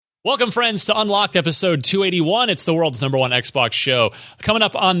Welcome, friends, to Unlocked episode 281. It's the world's number one Xbox show. Coming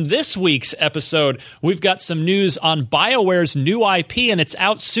up on this week's episode, we've got some news on BioWare's new IP, and it's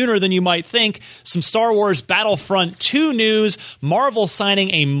out sooner than you might think. Some Star Wars Battlefront 2 news, Marvel signing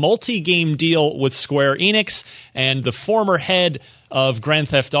a multi-game deal with Square Enix, and the former head of Grand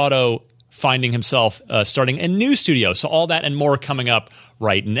Theft Auto finding himself starting a new studio. So all that and more coming up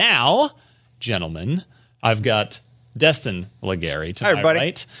right now. Gentlemen, I've got Destin Legary to my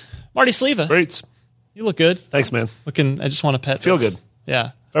right. Marty Sleva. Great. You look good. Thanks, man. I just want to pet Feel this. good.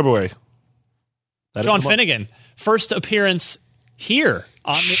 Yeah. February. Sean Finnegan, first appearance here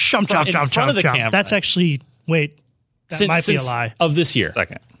on in front of the camera. That's actually, wait, that might be a lie. Of this year.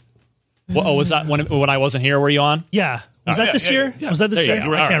 Second. Well, was that when I wasn't here? Were you on? Yeah. Was that this year? Yeah. Was that this year? you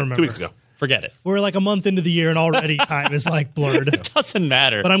go. I can't remember. 2 weeks ago. Forget it. We're like a month into the year and already time is like blurred. It doesn't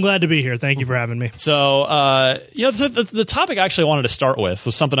matter. But I'm glad to be here. Thank you for having me. So, the topic I actually wanted to start with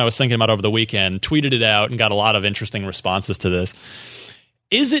was something I was thinking about over the weekend, tweeted it out, and got a lot of interesting responses to this.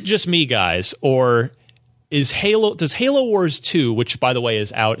 Is it just me, guys, or does Halo Wars 2, which, by the way,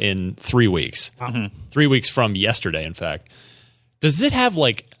 is out in 3 weeks, 3 weeks from yesterday, in fact, does it have,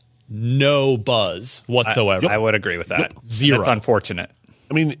 like, no buzz whatsoever? I would agree with that. Zero. That's unfortunate.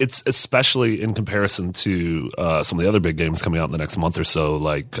 I mean, it's especially in comparison to some of the other big games coming out in the next month or so,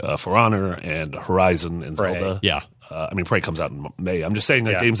 like For Honor and Horizon and Prey. Zelda. Yeah. Prey comes out in May. I'm just saying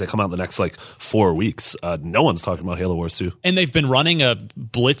that games that come out in the next, 4 weeks, no one's talking about Halo Wars 2. And they've been running a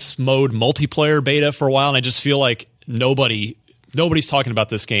Blitz mode multiplayer beta for a while, and I just feel like nobody's talking about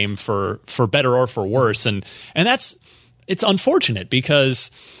this game for better or for worse. And it's unfortunate because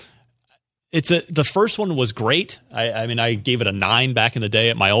the first one was great. I gave it a 9 back in the day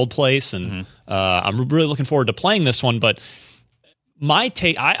at my old place, and I'm really looking forward to playing this one. But my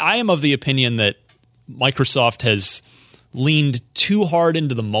take, I am of the opinion that Microsoft has leaned too hard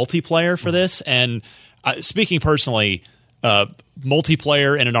into the multiplayer for this. And speaking personally,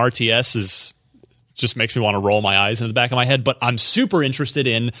 multiplayer in an RTS just makes me want to roll my eyes in the back of my head. But I'm super interested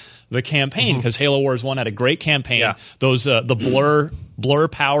in the campaign because Halo Wars 1 had a great campaign. Yeah. Those the blur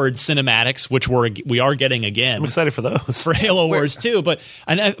powered cinematics, which we are getting again. I'm excited for those for Halo Wars 2. But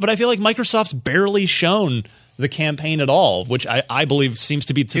I feel like Microsoft's barely shown the campaign at all, which I believe seems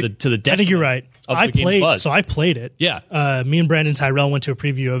to be to the detriment. I think you're right. I played it. Yeah. Me and Brandon Tyrell went to a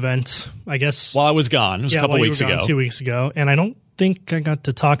preview event, I guess. While I was gone. It was a couple weeks ago. 2 weeks ago. And I don't think I got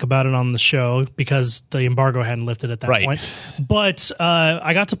to talk about it on the show because the embargo hadn't lifted at that point. But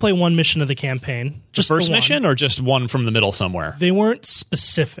I got to play one mission of the campaign. Just the first mission or just one from the middle somewhere? They weren't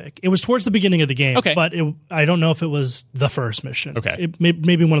specific. It was towards the beginning of the game. Okay. But I don't know if it was the first mission. Okay.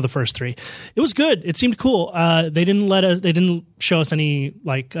 Maybe one of the first 3. It was good. It seemed cool. They didn't show us any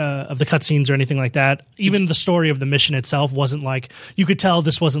of the cutscenes or anything like that. Even the story of the mission itself wasn't like, you could tell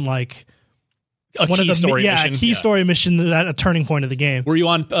this wasn't like a key story mission, a turning point of the game. Were you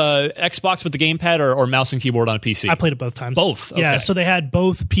on Xbox with the gamepad or mouse and keyboard on a PC? I played it both times. Both? Okay. Yeah, so they had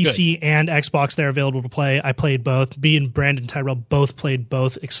both PC and Xbox there available to play. I played both. Me and Brandon Tyrell both played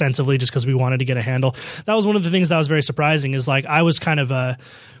both extensively just because we wanted to get a handle. That was one of the things that was very surprising is like I was kind of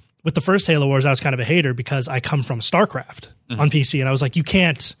with the first Halo Wars, I was kind of a hater because I come from StarCraft on PC and I was like, you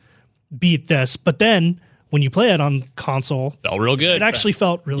can't beat this. But then when you play it on console, felt real good. It actually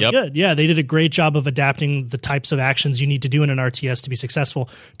felt really good. Yeah, they did a great job of adapting the types of actions you need to do in an RTS to be successful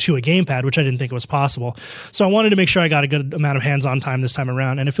to a gamepad, which I didn't think was possible. So I wanted to make sure I got a good amount of hands-on time this time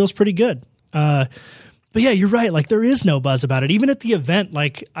around, and it feels pretty good. But yeah, you're right. Like there is no buzz about it. Even at the event,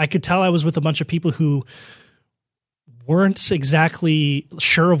 like I could tell I was with a bunch of people who weren't exactly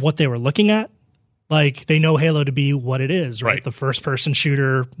sure of what they were looking at. Like, they know Halo to be what it is, right? The first-person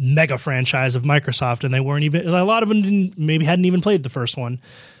shooter mega franchise of Microsoft, and they weren't even... A lot of them maybe hadn't even played the first one,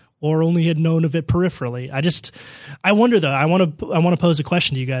 or only had known of it peripherally. I wonder, though, I want to pose a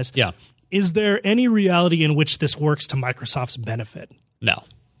question to you guys. Yeah. Is there any reality in which this works to Microsoft's benefit? No.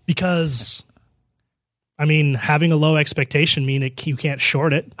 Because... I mean, having a low expectation you can't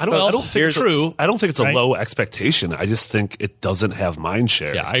short it. I don't think it's true. I don't think it's a low expectation. I just think it doesn't have mind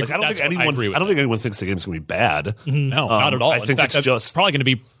share. Yeah, I don't think anyone thinks the game's going to be bad. Mm-hmm. No, not at all. I think it's just probably going to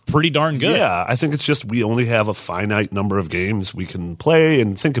be pretty darn good. Yeah, I think it's just we only have a finite number of games we can play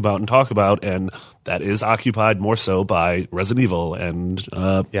and think about and talk about, and that is occupied more so by Resident Evil and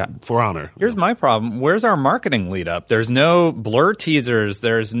For Honor. Here's my problem. Where's our marketing lead up? There's no blur teasers.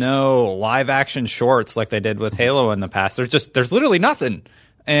 There's no live action shorts like they did with Halo in the past. There's literally nothing.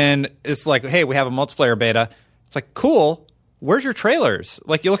 And it's like, hey, we have a multiplayer beta. It's like, cool. Where's your trailers?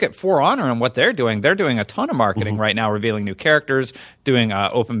 Like, you look at For Honor and what they're doing. They're doing a ton of marketing right now, revealing new characters, doing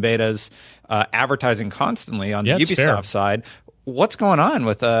open betas, advertising constantly on the Ubisoft side. what's going on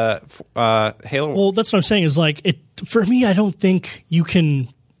with Halo? Well, that's what I'm saying is like it for me. I don't think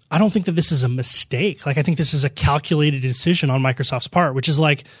that this is a mistake. Like I think this is a calculated decision on Microsoft's part, which is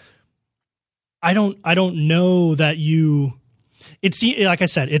like I don't know that you. Like I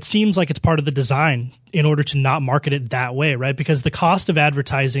said, it seems like it's part of the design in order to not market it that way, right? Because the cost of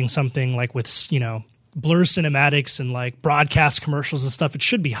advertising something like with blur cinematics and like broadcast commercials and stuff, it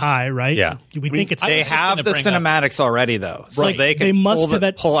should be high, right? Yeah. We think it's they have the cinematics already though, so right. they can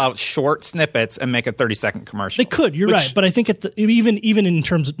pull out short snippets and make a 30-second commercial. They could, you're right, but I think even in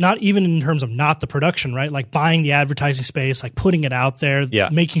terms of not the production, right? Like buying the advertising space, like putting it out there,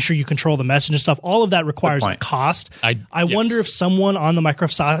 making sure you control the message and stuff. All of that requires a cost. I wonder if someone on the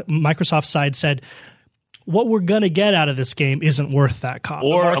Microsoft side said, what we're going to get out of this game isn't worth that cost.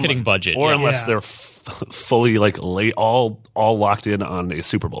 Or marketing budget. Or unless they're fully like all locked in on a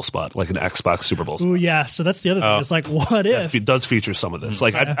Super Bowl spot, like an Xbox Super Bowl spot. Ooh, yeah. So that's the other thing. It's like, what if? It does feature some of this.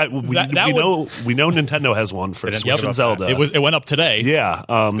 Like we know Nintendo has one for Switch and Zelda. It went up today. Yeah.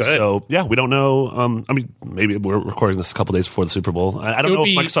 So yeah, we don't know. I mean, maybe we're recording this a couple days before the Super Bowl. I don't know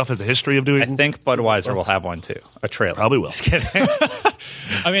if Microsoft has a history of doing. I think Budweiser will have one too. A trailer. Probably will. Just kidding.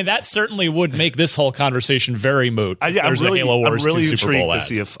 I mean, that certainly would make this whole conversation very moot. I'm really intrigued to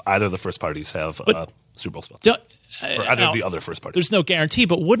see if either of the first parties have Super Bowl spots. Or either of the other first parties. There's no guarantee,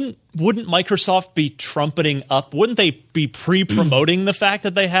 but wouldn't Microsoft be trumpeting up? Wouldn't they be pre-promoting the fact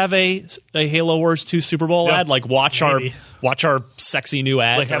that they have a Halo Wars 2 Super Bowl ad? Like watch our sexy new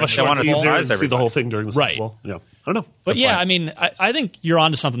ad. Like have a show on teaser and see the whole thing during the Super Bowl. Yeah. I don't know. But I mean, I think you're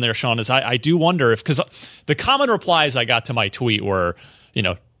onto something there, Sean, is I do wonder if, because the common replies I got to my tweet were,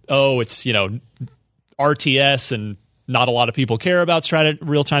 it's, RTS and not a lot of people care about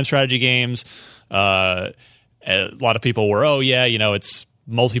real-time strategy games. A lot of people were, it's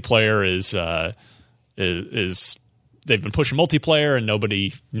multiplayer is they've been pushing multiplayer and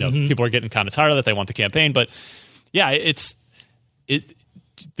nobody, people are getting kind of tired of that. They want the campaign, but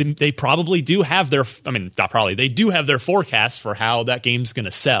they probably do have they do have their forecast for how that game's going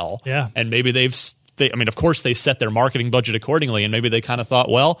to sell. Yeah. And maybe of course they set their marketing budget accordingly, and maybe they kind of thought,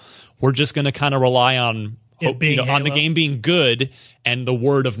 well, we're just going to kind of rely on on the game being good and the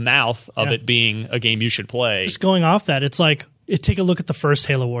word of mouth of it being a game you should play. Just going off that, it's like, take a look at the first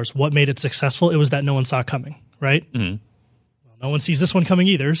Halo Wars. What made it successful? It was that no one saw it coming, right? Mm-hmm. Well, no one sees this one coming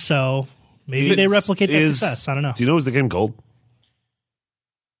either, so maybe they replicate that success. I don't know. Do you know, is the game gold?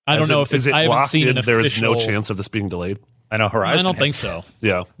 I don't know if it's, I haven't seen an official. There is no chance of this being delayed. I know Horizon. I don't think so.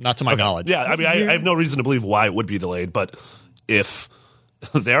 Yeah. Not to my knowledge. Yeah, I mean, I have no reason to believe why it would be delayed, but if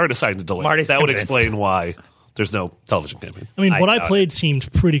they are deciding to delay it, that would explain why there's no television campaign. I mean, what I played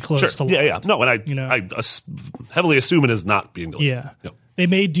seemed pretty close to Yeah. No, and I heavily assume it is not being delayed. Yeah. Yep. They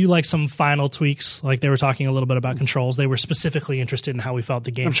may do like some final tweaks, like they were talking a little bit about controls. They were specifically interested in how we felt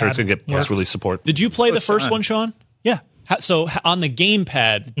the game. I'm sure it's going to get post-release support. Did you play the first one, Sean? Yeah. So on the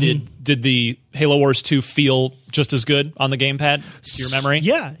gamepad, did the Halo Wars 2 feel just as good on the gamepad, to your memory?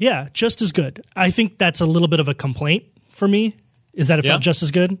 Yeah, just as good. I think that's a little bit of a complaint for me, is that it felt just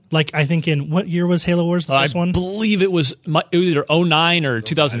as good. Like, I think in, what year was Halo Wars, the first one? I believe it was either 09 or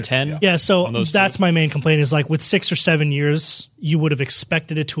 2010. Yeah, so that's my main complaint, is like with 6 or 7 years, you would have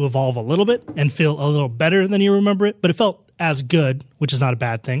expected it to evolve a little bit and feel a little better than you remember it, but it felt as good, which is not a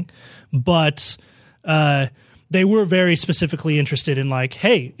bad thing. But they were very specifically interested in like,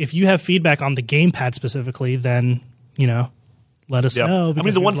 hey, if you have feedback on the gamepad specifically, then, let us know. I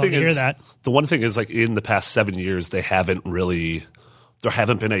mean, the one thing is like in the past 7 years, there haven't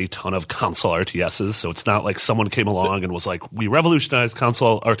been a ton of console RTSs. So it's not like someone came along and was like, we revolutionized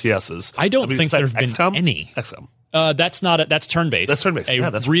console RTSs. I don't think there have been any. XCOM. That's turn-based. That's turn-based.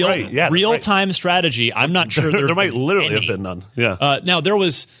 That's real, right. Yeah, real-time strategy. I'm not sure there might literally have been none. Yeah. Now there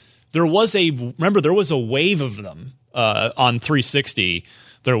was a wave of them on 360.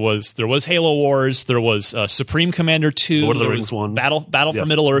 There was Halo Wars. There was Supreme Commander 2. Lord of the Rings 1. Battle for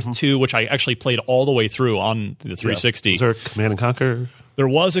Middle Earth 2, which I actually played all the way through on the 360. Was there Command and Conquer? There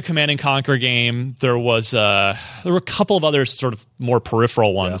was a Command and Conquer game. There were a couple of other sort of more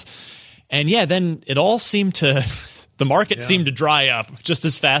peripheral ones. Yeah. And then it all seemed to the market seemed to dry up just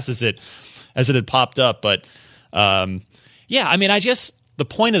as fast as it had popped up. But I mean, the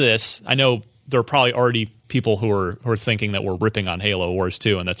point of this, I know there are probably already people who are thinking that we're ripping on Halo Wars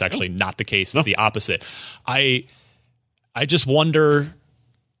 2, and that's actually not the case. It's the opposite. I just wonder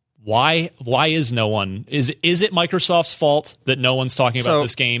why is no one is it Microsoft's fault that no one's talking about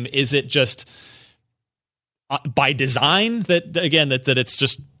this game? Is it just by design that it's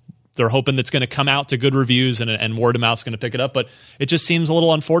just they're hoping that's going to come out to good reviews and word of mouth's going to pick it up. But it just seems a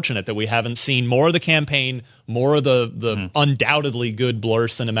little unfortunate that we haven't seen more of the campaign, more of the undoubtedly good Blur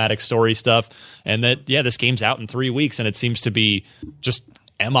cinematic story stuff, and that this game's out in 3 weeks and it seems to be just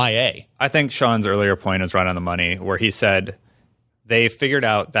MIA. I think Sean's earlier point is right on the money, where he said they figured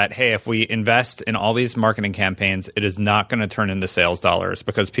out that, hey, if we invest in all these marketing campaigns, it is not going to turn into sales dollars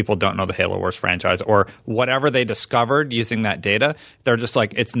because people don't know the Halo Wars franchise or whatever they discovered using that data. They're just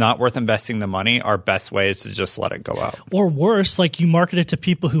like, it's not worth investing the money. Our best way is to just let it go out. Or worse, like you market it to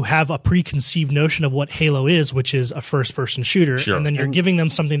people who have a preconceived notion of what Halo is, which is a first-person shooter, and then you're giving them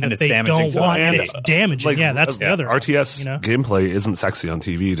something that they don't want, and it's damaging. That's the other RTS gameplay isn't sexy on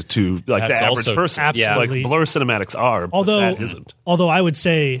TV to like the average person. Absolutely. Like Blur cinematics are, but that isn't. Although I would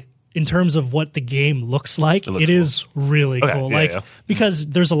say, in terms of what the game looks like, it is really cool. Because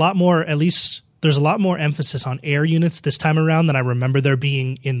there's a lot more, at least there's a lot more emphasis on air units this time around than I remember there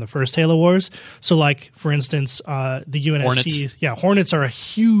being in the first Halo Wars. So, like, for instance, the UNSC, Hornets are a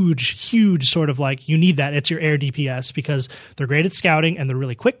huge sort of like, you need that. It's your air DPS because they're great at scouting and they're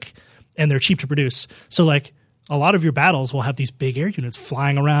really quick and they're cheap to produce. So, like, a lot of your battles will have these big air units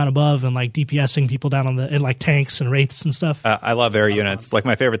flying around above and like DPSing people down in like tanks and wraiths and stuff. I love air units. Like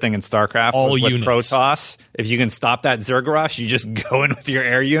my favorite thing in StarCraft was with Protoss. If you can stop that Zerg you just go in with your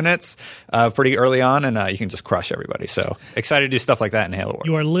air units pretty early on, and you can just crush everybody. So excited to do stuff like that in Halo Wars.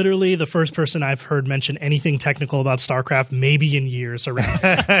 You are literally the first person I've heard mention anything technical about StarCraft, maybe in years around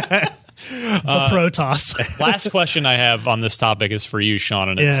the Protoss. Last question I have on this topic is for you, Sean.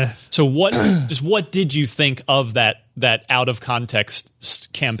 And so what did you think of that out of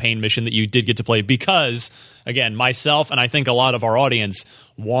context campaign mission that you did get to play? Because again, myself and I think a lot of our audience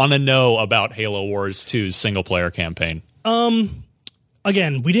want to know about Halo Wars 2's single player campaign.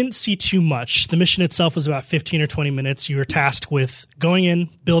 Again, we didn't see too much. The mission itself was about 15 or 20 minutes. You were tasked with going in,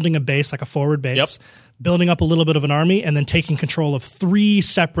 building a base, like a forward base, building up a little bit of an army, and then taking control of 3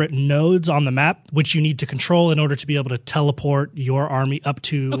 separate nodes on the map, which you need to control in order to be able to teleport your army up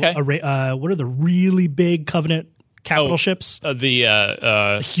to what are the really big Covenant capital ships?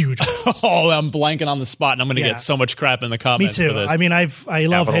 The huge ones. I'm blanking on the spot, and I'm going to get so much crap in the comments. Me too. For this. I mean, I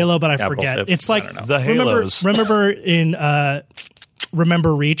love Halo, but I forget. Ships. It's like the Halos. Remember in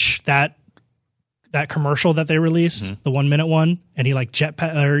Remember Reach that commercial that they released, the 1 minute one, and he like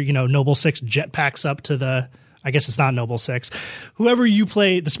Noble 6 jetpacks up to the. I guess it's not Noble 6. Whoever you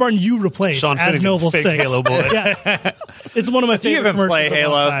play, the Spartan you replace Sean as Finnegan, Noble fake 6. Halo boy. It's one of my favorite even play commercials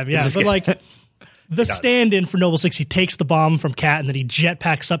of all time. Yeah, but like the stand-in for Noble 6, he takes the bomb from Cat and then he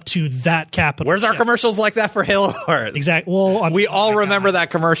jetpacks up to that capital. Where's our commercials like that for Halo Wars? Exactly. Well, we all remember that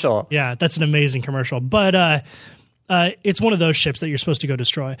commercial. Yeah, that's an amazing commercial. But it's one of those ships that you're supposed to go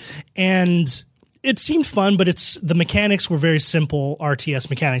destroy. And it seemed fun, but the mechanics were very simple RTS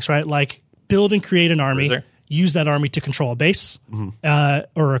mechanics, right? Like build and create an army. Use that army to control a base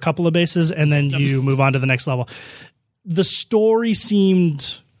or a couple of bases, and then you move on to the next level. The story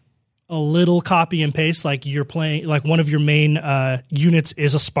seemed a little copy and paste, like you're playing, like one of your main units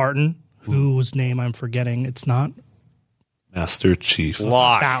is a Spartan, whose name I'm forgetting. It's not Master Chief.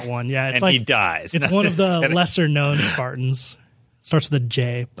 Locke. That one, yeah. It's and like, he dies. It's one of the lesser-known Spartans. Starts with a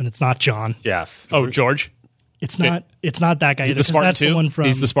J, but it's not John. Jeff. Oh, George? It's not that guy either. The Spartan that's 2? The one from,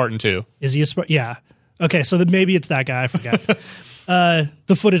 He's the Spartan 2. Is he a Spartan? Yeah. Okay, so maybe it's that guy. I forget.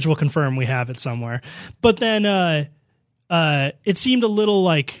 The footage will confirm we have it somewhere. But then it seemed a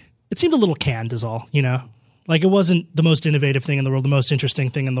little canned is all, you know? Like it wasn't the most innovative thing in the world, the most interesting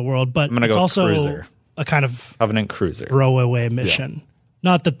thing in the world, but it's also Cruiser. A kind of Covenant Cruiser. throwaway mission. Yeah.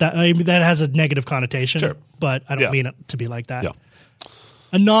 Not that that has a negative connotation, but I don't mean it to be like that. Yeah.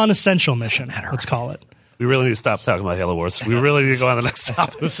 A non-essential mission, let's call it. We really need to stop talking about Halo Wars. We really need to go on the next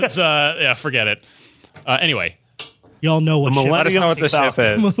topic. This is forget it. Anyway, y'all know what ship. Let us know what the ship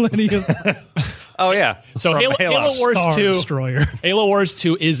is. Millennium Oh yeah. So Halo Wars Star 2 Destroyer. Halo Wars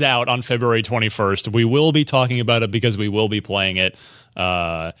 2 is out on February 21st. We will be talking about it because we will be playing it.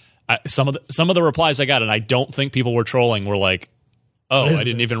 Some of the replies I got, and I don't think people were trolling, were like, "Oh, I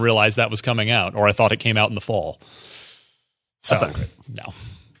didn't even realize that was coming out," or "I thought it came out in the fall." So That's not great. No,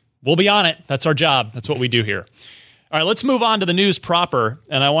 we'll be on it. That's our job. That's what we do here. All right, let's move on to the news proper.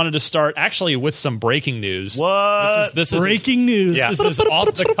 And I wanted to start actually with some breaking news. What? This is Breaking news. Yeah, this is as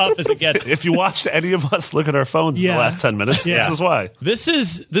off the cuff as it gets. If you watched any of us look at our phones in the last 10 minutes, this is why.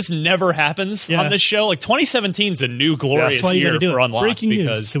 This never happens on this show. Like 2017 is a new glorious year for Unlocked. Breaking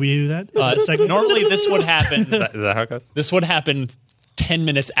because news. Can we do that? Normally this would happen. Is that how it goes? This would happen 10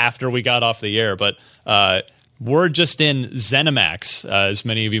 minutes after we got off the air, but we're just in ZeniMax, as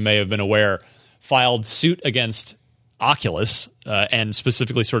many of you may have been aware, filed suit against Oculus, and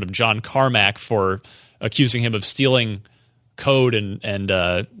specifically sort of John Carmack for accusing him of stealing code and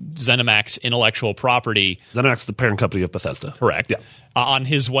ZeniMax intellectual property. ZeniMax, the parent company of Bethesda. Correct. Yeah. On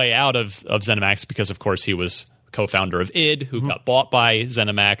his way out of ZeniMax, because of course he was co-founder of id, who got bought by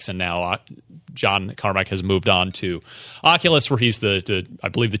ZeniMax, and now John Carmack has moved on to Oculus, where he's I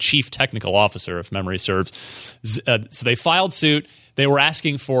believe the chief technical officer, if memory serves. So they filed suit. They were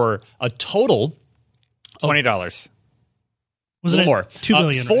asking for a total $20. Was it more? $2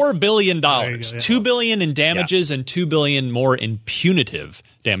 billion? $4 billion. There you go, yeah. $2 billion in damages and $2 billion more in punitive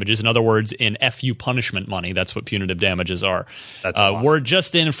damages. In other words, in FU punishment money. That's what punitive damages are. That's a lot. Word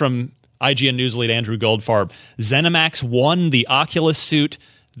just in from IGN News lead Andrew Goldfarb. ZeniMax won the Oculus suit.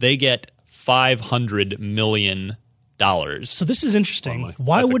 They get $500 million. So this is interesting.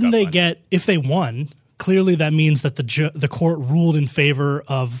 Why That's a wouldn't tough they one. get, if they won, clearly that means that the court ruled in favor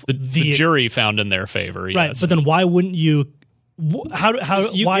of The jury found in their favor. Yes. right, but then why wouldn't you?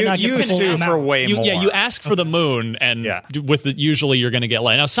 Why not you get the full sue amount? for way more. Yeah, you ask for the moon, and Yeah. with it, usually you're going to get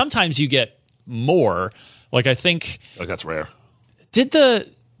less. Now, sometimes you get more. Like I think Like, that's rare.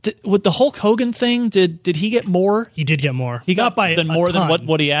 with the Hulk Hogan thing, did he get more? He did get more. He got Not by than a more than ton,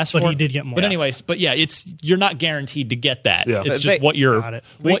 what he asked but for. he did get more. But anyways, you're not guaranteed to get that. Yeah. It's They- just what Got it.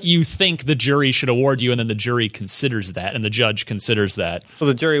 what you think the jury should award you, and then the jury considers that, and the judge considers that. So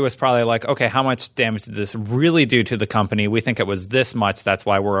the jury was probably like, okay, how much damage did this really do to the company? We think it was this much. That's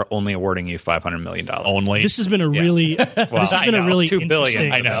why we're only awarding you $500 million. Only This has been a really this has been a really $2 billion.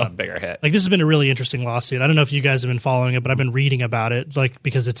 interesting. I know, a bigger hit. Like this has been a really interesting lawsuit. I don't know if you guys have been following it, but I've been reading about it, like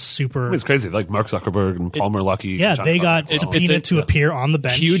because it's super. I mean, it's crazy. Like Mark Zuckerberg and Palmer Luckey. Yeah, John they Carmack. got subpoenaed to appear on the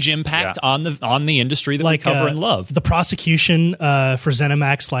bench. huge impact on the industry that we cover and love. The prosecution for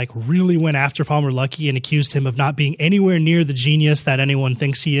ZeniMax really went after Palmer Luckey and accused him of not being anywhere near the genius that anyone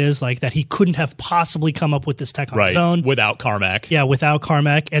thinks he is. Like that he couldn't have possibly come up with this tech on his own. Without Carmack. Yeah, without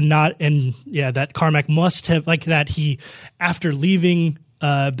Carmack, that Carmack must have that he after leaving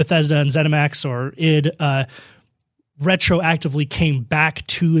Bethesda and ZeniMax or id. Retroactively came back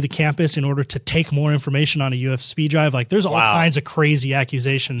to the campus in order to take more information on a USB drive. Like, there's all kinds of crazy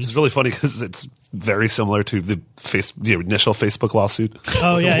accusations. It's really funny because it's very similar to the initial Facebook lawsuit.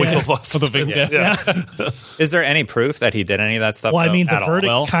 Oh, The yeah, Whale yeah. lawsuit. Is there any proof that he did any of that stuff? Well, I mean, the at all? verdict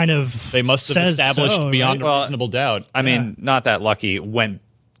Well, kind of They must have says established so, beyond right? a reasonable doubt. I mean, not that Lucky went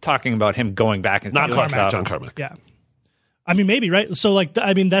talking about him going back and Not doing Carmack, stuff. John Carmack. Yeah. I mean, maybe, right? So,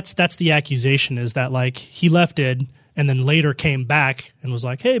 that's the accusation is that, he left id and then later came back and was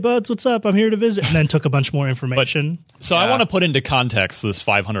like, hey, buds, what's up? I'm here to visit. And then took a bunch more information. So I want to put into context this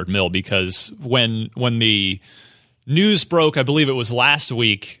 500 mil because when the news broke, I believe it was last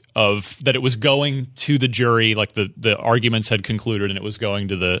week, of that it was going to the jury, like the arguments had concluded and it was going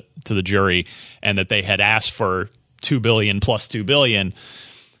to the jury, and that they had asked for $2 billion plus $2 billion.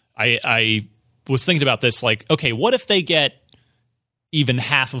 I was thinking about this, like, okay, what if they get even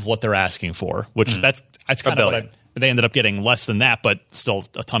half of what they're asking for? Which that's kind of what they ended up getting less than that, but still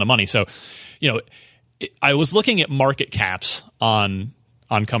a ton of money. So, I was looking at market caps on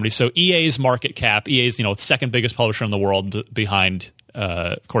companies. So EA's market cap, EA's the second biggest publisher in the world behind,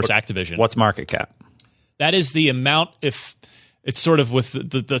 of course, Activision. What's market cap? That is the amount, if it's sort of with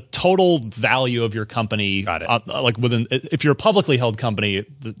the total value of your company. Got it. If you're a publicly held company,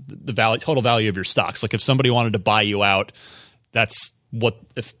 the total value of your stocks. Like if somebody wanted to buy you out, that's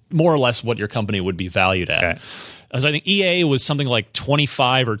more or less what your company would be valued at. Okay. So I think EA was something like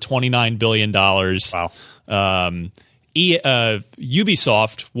 $25 or $29 billion. Wow.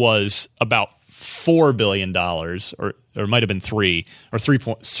 Ubisoft was about $4 billion, or it might have been three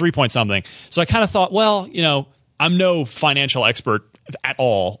point something. So I kind of thought, well, I'm no financial expert at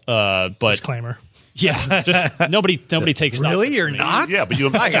all, but Disclaimer. yeah, just nobody takes stock Really? from You're me. not? Yeah, but you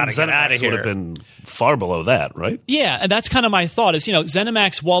imagine gotta get outta ZeniMax would have here. been far below that, right? Yeah, and that's kind of my thought is,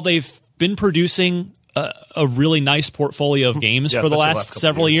 ZeniMax, while they've been producing a really nice portfolio of games Yeah, for the especially the last last couple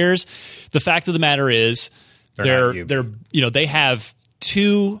several of years, the fact of the matter is They're they have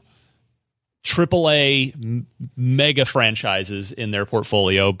two AAA mega franchises in their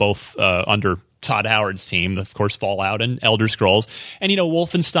portfolio, both under Todd Howard's team, of course, Fallout and Elder Scrolls. And,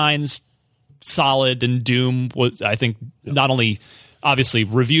 Wolfenstein's solid, and Doom was, I think, not only obviously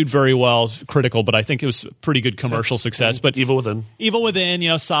reviewed very well, critical, but I think it was pretty good commercial success. But Evil Within. Evil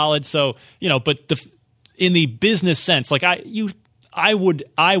Within, solid. So, but in the business sense, like I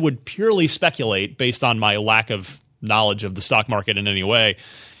would purely speculate based on my lack of knowledge of the stock market in any way.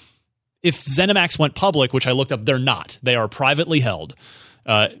 If ZeniMax went public, which I looked up, they're not. They are privately held.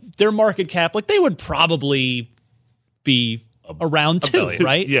 Their market cap, they would probably be around $2 billion,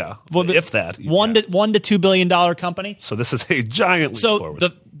 right? Yeah, Well, if that. $1 to $2 billion company. So this is a giant leap So forward.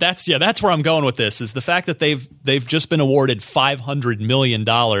 that's where I'm going with this, is the fact that they've just been awarded $500 million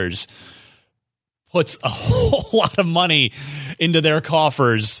puts a whole lot of money into their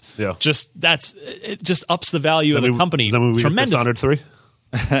coffers. Yeah. It just ups the value of the company tremendously. Dishonored 3?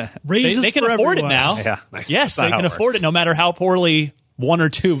 Raises They can for afford it everyone. now. Yeah. Nice. Yes, That's not they how can it afford works. it, no matter how poorly 1 or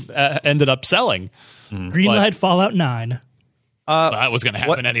 2 ended up selling. Greenlight Fallout 9. That was going to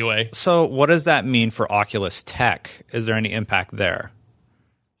happen anyway. So what does that mean for Oculus Tech? Is there any impact there?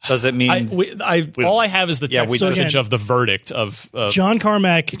 Does it mean All I have is the text So message again, of the verdict of John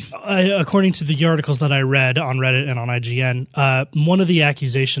Carmack, according to the articles that I read on Reddit and on IGN, one of the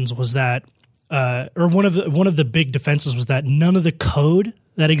accusations was that, or one of the big defenses was that none of the code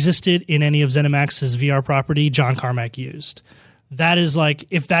that existed in any of ZeniMax's VR property John Carmack used. That is like,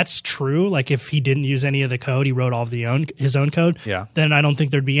 if that's true, like if he didn't use any of the code, he wrote all of his own code, then I don't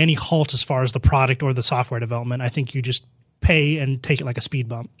think there'd be any halt as far as the product or the software development. I think you just pay and take it like a speed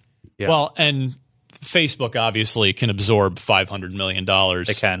bump. Yeah. Well, and Facebook obviously can absorb $500 million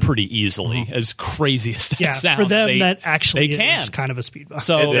pretty easily, as crazy as that sounds. For them, that actually they is can. kind of a speed bump.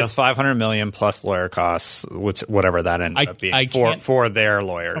 So it's $500 million plus lawyer costs, whatever that ended up being for their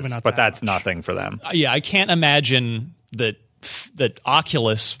lawyers, but that's nothing for them. I can't imagine that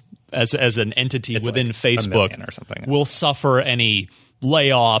Oculus as an entity within like Facebook or something will suffer any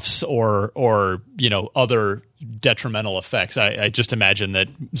layoffs or other detrimental effects. I just imagine that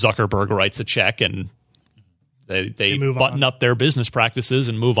Zuckerberg writes a check and they button up their business practices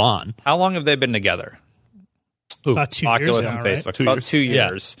and move on. How long have they been together? About 2 years Oculus now, and right? Facebook. About 2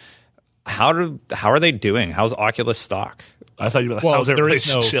 years. How are they doing? How's Oculus stock? I thought you were like, Well, how's their there is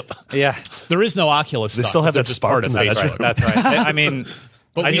no- relationship? Yeah, There is no Oculus. They stock, still have but they're that just spark part of in that. Facebook. That's right. that's right. I mean,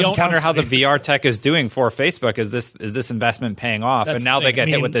 But I we just don't wonder how the constantly- VR tech is doing for Facebook. Is this investment paying off? That's And now the they thing. get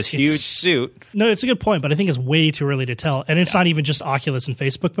I hit mean, with this it's- huge suit. No, it's a good point, but I think it's way too early to tell. And it's not even just Oculus and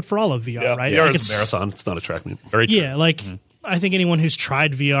Facebook, but for all of VR, Yeah, right? VR Like, is a marathon. It's not a track meet. Very true. Yeah, like I think anyone who's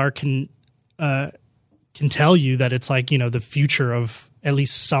tried VR can tell you that it's like, the future of at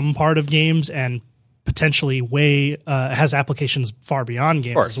least some part of games, and potentially has applications far beyond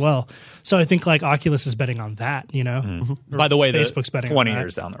games as well. So I think like Oculus is betting on that, Or By the way, Facebook's betting 20 on that.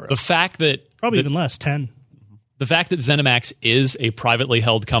 years down the road. the fact that Probably even less, 10. the fact that ZeniMax is a privately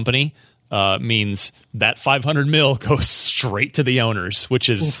held company means that $500 million goes straight to the owners, which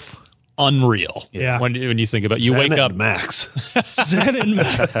is unreal. Yeah. When you think about it, you wake up, Max. Zen and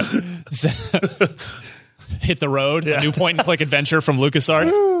Max. hit the road, a new point and click adventure from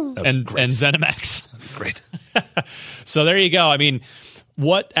LucasArts and ZeniMax. Great. So there you go. I mean,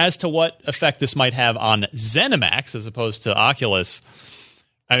 what effect this might have on ZeniMax as opposed to Oculus?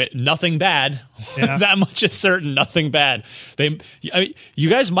 I mean, nothing bad. Yeah. That much is certain. Nothing bad. You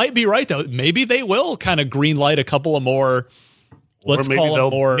guys might be right though. Maybe they will kind of green light a couple of more. Let's maybe call they'll-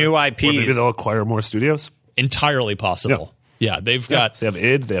 them more New IPs. Or maybe they'll acquire more studios. entirely possible. Yeah, they've got. They have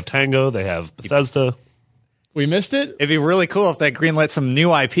id, they have Tango, they have Bethesda. We missed it. It'd be really cool if they greenlit some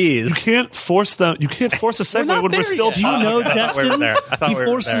new IPs. You can't force them. You can't force a segue not when we're there still yet. Do you talking. know we were Destin? there. I thought He we were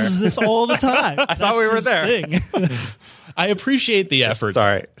forces this all the time. I thought we were there. I appreciate the effort.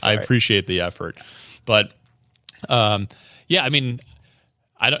 Sorry. I appreciate the effort, but yeah, I mean,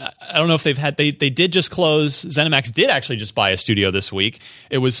 I don't know if they've had they did just close. ZeniMax did actually just buy a studio this week.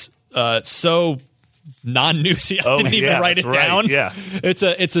 It was so non-newsy. I didn't even write it that's right. down. Yeah.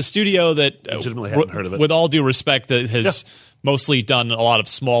 It's a studio that Legitimately hadn't heard of it. With all due respect, that has mostly done a lot of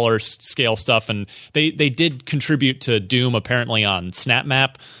smaller scale stuff, and they did contribute to Doom apparently on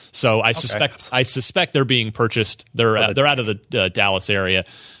SnapMap. So I suspect they're being purchased. They're out of the Dallas area.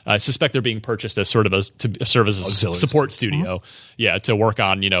 I suspect they're being purchased as sort of to serve as a Auxiliary support studio. Yeah, to work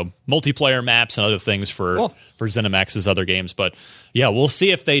on multiplayer maps and other things for ZeniMax's other games. But yeah, we'll see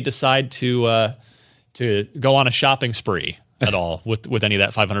if they decide to go on a shopping spree at all with any of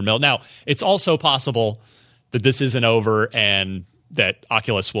that $500 million. Now, it's also possible that this isn't over and that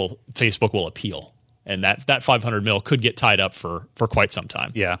Facebook will appeal, and that $500 million could get tied up for quite some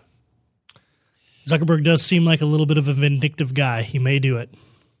time. Yeah. Zuckerberg does seem like a little bit of a vindictive guy. He may do it.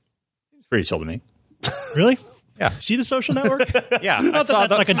 Pretty chill to me. Really? Yeah. See The Social Network? Yeah. I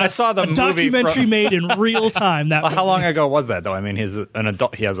saw the movie documentary made in real time. That How long ago was that, though? I mean, he's an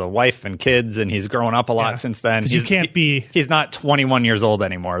adult. He has a wife and kids, and he's grown up a lot since then. 'Cause you can't be- He's not 21 years old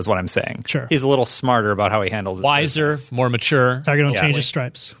anymore, is what I'm saying. Sure. He's a little smarter about how he handles his Wiser, business. more mature. Tiger don't Yeah. change his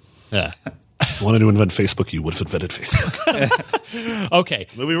stripes. Yeah. Wanted to invent Facebook, you would have invented Facebook. Okay.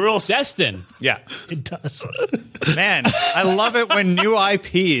 Movie rules. Destin. Yeah. It does. Man, I love it when new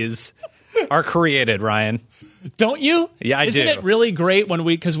IPs are created, Ryan. Don't you? Yeah, I Isn't do. it really great when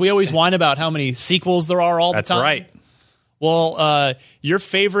because we always whine about how many sequels there are all That's the time? right. Well, your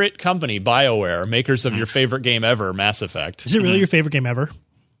favorite company, BioWare, makers of your favorite game ever, Mass Effect. Is it really your favorite game ever?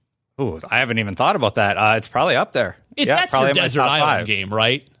 Ooh, I haven't even thought about that. It's probably up there. That's probably your in my Desert top Island 5. game,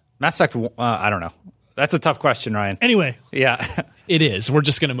 right? Mass Effect, I don't know. That's a tough question, Ryan. Anyway, Yeah. It is. We're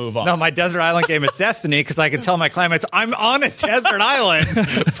just going to move on. No, my desert island game is Destiny because I can tell my climates I'm on a desert island.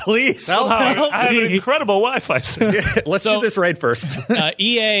 Please help me. I have an incredible Wi-Fi signal. Let's do this raid first.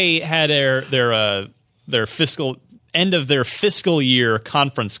 EA had their fiscal end of their fiscal year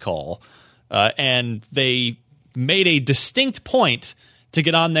conference call, and they made a distinct point to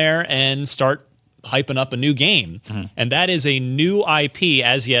get on there and start hyping up a new game. And that is a new IP,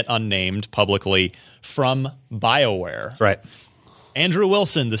 as yet unnamed publicly, from BioWare. Right. Andrew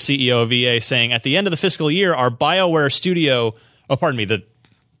Wilson, the CEO of EA, saying, at the end of the fiscal year, our BioWare studio,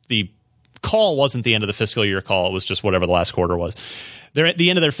 the call wasn't the end of the fiscal year call. It was just whatever the last quarter was. They're at the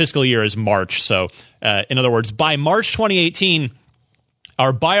end of their fiscal year is March. So, in other words, by March 2018,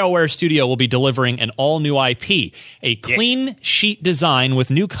 our BioWare studio will be delivering an all-new IP, a clean sheet design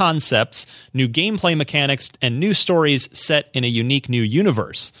with new concepts, new gameplay mechanics, and new stories set in a unique new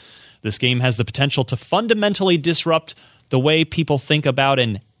universe. This game has the potential to fundamentally disrupt the way people think about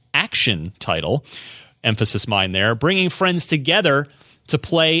an action title, emphasis mine there, bringing friends together to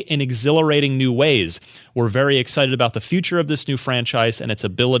play in exhilarating new ways. We're very excited about the future of this new franchise and its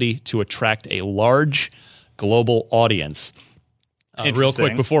ability to attract a large global audience. Real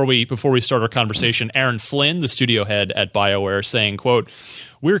quick before we start our conversation, Aaron Flynn, the studio head at BioWare, saying, quote,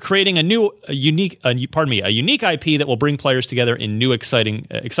 "We're creating a unique IP that will bring players together in new exciting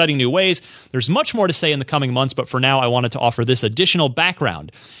new ways. There's much more to say in the coming months, but for now I wanted to offer this additional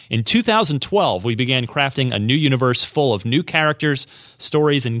background. In 2012, we began crafting a new universe full of new characters,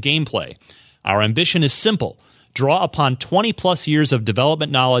 stories, and gameplay. Our ambition is simple. Draw upon 20-plus years of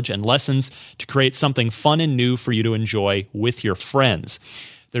development knowledge and lessons to create something fun and new for you to enjoy with your friends.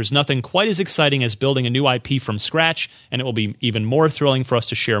 There's nothing quite as exciting as building a new IP from scratch, and it will be even more thrilling for us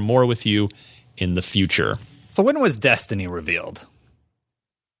to share more with you in the future." So when was Destiny revealed?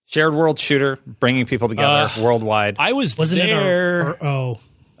 Shared world shooter, bringing people together worldwide. I wasn't there.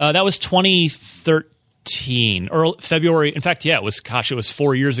 That was 2013, or February. In fact, it was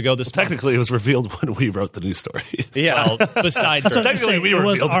 4 years ago this month. Technically, it was revealed when we wrote the news story. Yeah. Well, besides, That's what I'm Technically, saying. we It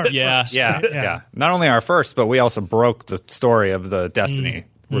was revealed art. it. yeah. Yeah. Not only our first, but we also broke the story of the Destiny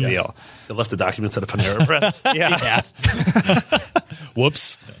reveal. They left the documents at a Panera Bread. Yeah.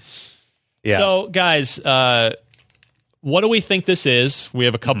 Whoops. Yeah. So, guys, what do we think this is? We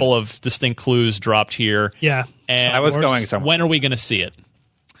have a couple of distinct clues dropped here. Yeah. And I was going somewhere. when are we going to see it?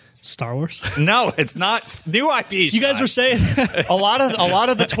 Star Wars. No, it's not new IP. You guys were saying A lot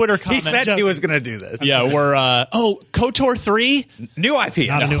of the Twitter He comments. said he was going to do this. Yeah, we're KOTOR 3? New IP.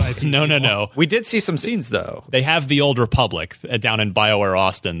 not a new IP. No. We did see some scenes though. They have the Old Republic down in BioWare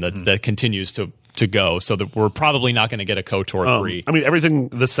Austin that continues to go, so that we're probably not going to get a KOTOR 3. I mean, everything.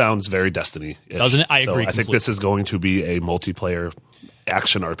 This sounds very Destiny, Doesn't it? I agree I think completely. this is going to be a multiplayer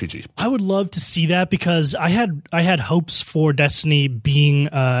action RPG. I would love to see that because I had hopes for Destiny being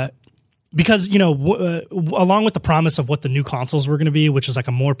because along with the promise of what the new consoles were going to be, which is like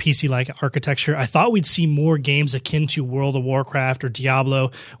a more PC-like architecture, I thought we'd see more games akin to World of Warcraft or Diablo,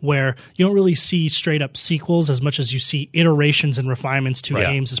 where you don't really see straight up sequels as much as you see iterations and refinements to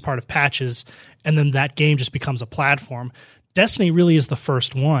games as part of patches, and then that game just becomes a platform. Destiny really is the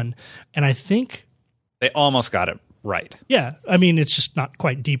first one, and I think They almost got it right. yeah, I mean, it's just not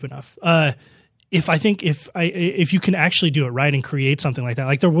quite deep enough. If you can actually do it right and create something like that,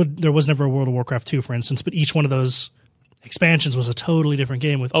 like there was never a World of Warcraft 2, for instance, but each one of those expansions was a totally different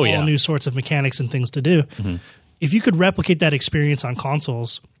game with all new sorts of mechanics and things to do. If you could replicate that experience on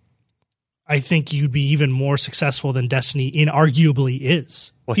consoles, I think you'd be even more successful than Destiny inarguably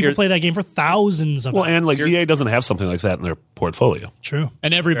is. People play that game for thousands of Well, hours. and like EA doesn't have something like that in their portfolio. True.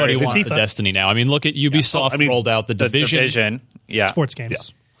 And everybody Very wants FIFA. the Destiny now. I mean, look at Ubisoft rolled out the Division. Yeah. Sports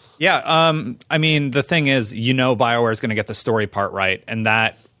games. Yeah. I mean, the thing is, BioWare is going to get the story part right, and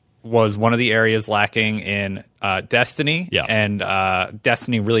that was one of the areas lacking in Destiny. Yeah. And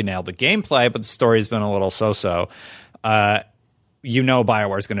Destiny really nailed the gameplay, but the story's been a little so-so.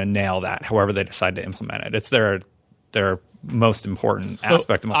 BioWare is going to nail that, however they decide to implement it. It's their most important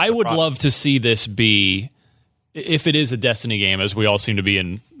aspect. I would love to see this be, if it is a Destiny game, as we all seem to be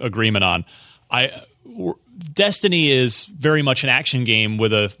in agreement on. Destiny is very much an action game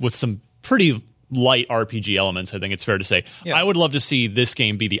with some pretty light RPG elements, I think it's fair to say. Yeah. I would love to see this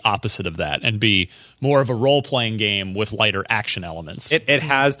game be the opposite of that and be more of a role-playing game with lighter action elements. It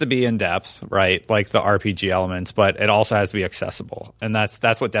has to be in depth, right? Like the RPG elements, but it also has to be accessible. And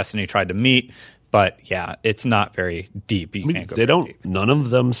that's what Destiny tried to meet. But yeah, it's not very deep. You can't go They very don't. deep. None of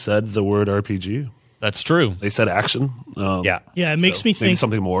them said the word RPG. That's true. They said action. Yeah. Yeah, it makes me Maybe think.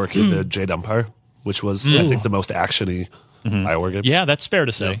 something more akin to Jade Empire, which was I think the most actiony Bioware game. Yeah, that's fair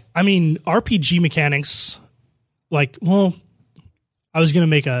to say. I mean, RPG mechanics, like, well, I was going to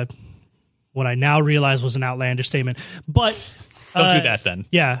make what I now realize was an outlandish statement, but Don't do that then.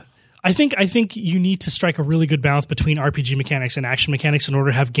 yeah, I think you need to strike a really good balance between RPG mechanics and action mechanics in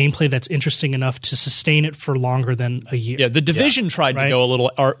order to have gameplay that's interesting enough to sustain it for longer than a year. Yeah, the Division tried to right. go a little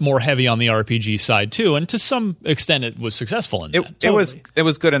more heavy on the RPG side too, and to some extent it was successful in that. It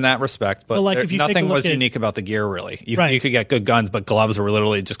was good in that respect, but like, if you take a nothing look was at- unique about the gear really. You Right. could get good guns, but gloves were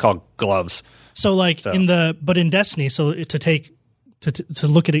literally just called gloves. So like in Destiny, so to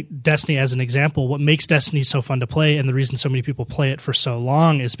look at Destiny as an example, what makes Destiny so fun to play and the reason so many people play it for so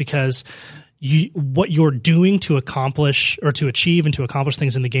long is because what you're doing to accomplish or to achieve and to accomplish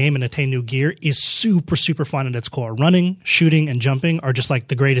things in the game and attain new gear is super, super fun at its core. Running, shooting, and jumping are just like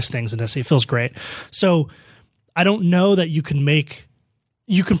the greatest things in Destiny. It feels great. So I don't know that you can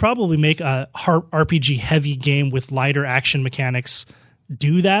probably make a RPG heavy game with lighter action mechanics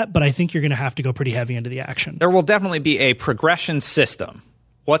do that, but I think you're going to have to go pretty heavy into the action. There will definitely be a progression system.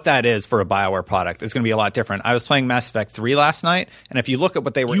 What that is for a BioWare product is going to be a lot different. I was playing Mass Effect 3 last night, and if you look at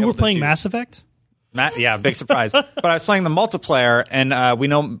what they were You able were playing to do, Mass Effect? yeah, big surprise. But I was playing the multiplayer, and we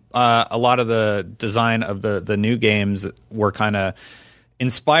know a lot of the design of the new games were kind of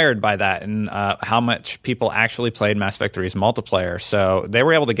inspired by that and how much people actually played Mass Effect 3's multiplayer. So they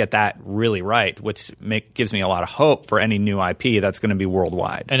were able to get that really right, which gives me a lot of hope for any new IP that's going to be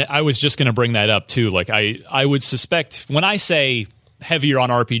worldwide. And I was just going to bring that up too. Like I would suspect when I say heavier on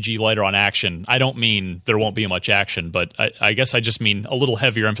RPG, lighter on action, I don't mean there won't be much action, but I guess I just mean a little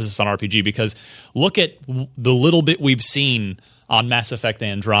heavier emphasis on RPG because look at the little bit we've seen on Mass Effect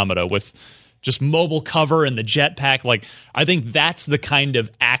Andromeda with just mobile cover and the jetpack. Like, I think that's the kind of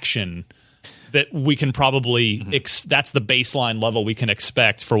action that we can probably that's the baseline level we can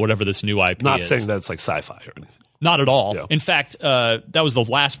expect for whatever this new IP Not is. saying that it's like sci-fi or anything. Not at all. Yeah. In fact, that was the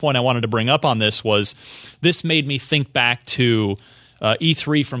last point I wanted to bring up on this was this made me think back to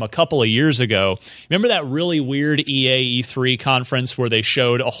E3 from a couple of years ago. Remember that really weird EA E3 conference where they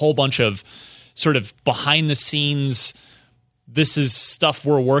showed a whole bunch of sort of behind the scenes, this is stuff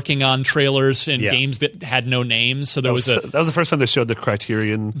we're working on trailers and games that had no names. So there That was the first time they showed the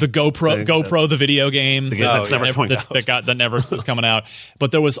Criterion. the GoPro, the video game, The game that's never coming out. that never was coming out.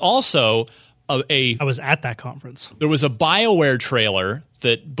 But there was also I was at that conference. there was a BioWare trailer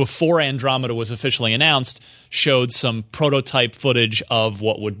that before Andromeda was officially announced showed some prototype footage of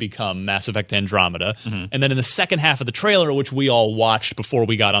what would become Mass Effect Andromeda. And then in the second half of the trailer, which we all watched before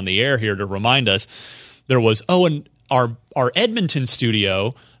we got on the air here to remind us, there was, and our Edmonton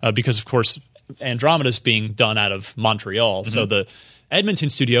studio, because of course Andromeda is being done out of Montreal. So the Edmonton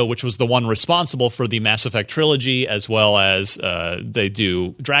studio, which was the one responsible for the Mass Effect trilogy, as well as they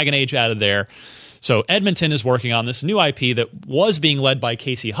do Dragon Age out of there. So Edmonton is working on this new IP that was being led by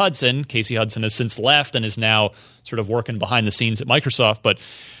Casey Hudson. Casey Hudson has since left and is now sort of working behind the scenes at Microsoft. But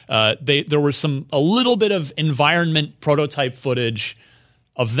there was a little bit of environment prototype footage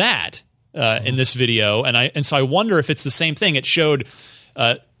of that in this video, and so I wonder if it's the same thing. It showed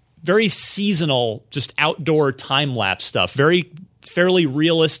very seasonal, just outdoor time lapse stuff, fairly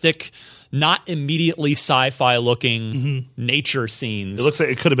realistic, not immediately sci-fi looking nature scenes. It looks like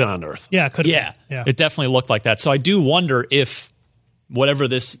it could have been on Earth. Yeah, could have Yeah, been. Yeah. it definitely looked like that. So I do wonder if whatever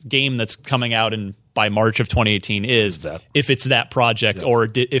this game that's coming out by March of 2018 is that. if it's that project, or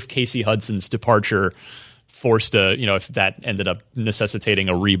if Casey Hudson's departure forced if that ended up necessitating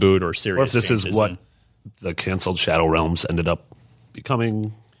a reboot or serious Or if this is changes. what the canceled Shadow Realms ended up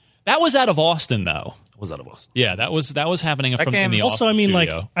becoming. That was out of Austin, though. Was that of us? Yeah, that was happening from in the Also, Austin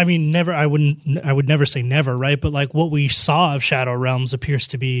studio. never. I would never say never, right? But like what we saw of Shadow Realms appears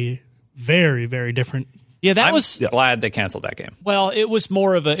to be very, very different. Yeah, that I'm was glad they canceled that game. well. It was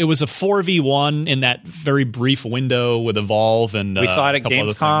more of a 4v1 in that very brief window with Evolve and We saw it a at couple other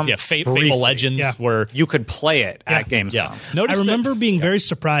Gamescom things. Yeah, briefly. Fable Legends, Yeah. where You could play it at Gamescom. yeah. Notice I that- remember being very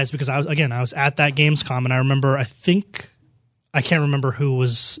surprised because I was at that Gamescom, and I remember I can't remember who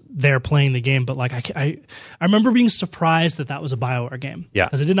was there playing the game, but like I remember being surprised that was a BioWare game. Yeah.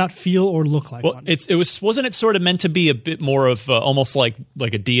 because it did not feel or look like Well, one. wasn't it sort of meant to be a bit more of almost like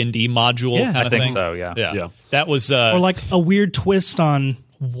a D&D module Yeah, kind I of think thing? so, yeah. Yeah. Yeah. That was or like a weird twist on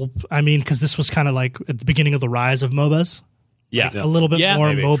I mean, because this was kind of like at the beginning of the rise of MOBAs. Yeah. A little bit more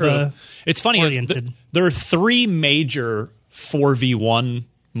maybe. MOBA. True. It's funny. oriented. There are 3 major 4v1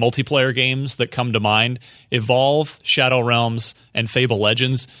 multiplayer games that come to mind: Evolve, Shadow Realms, and Fable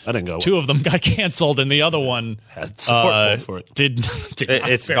Legends. I didn't go. 2 of them got canceled, and the other one Had support for it. did not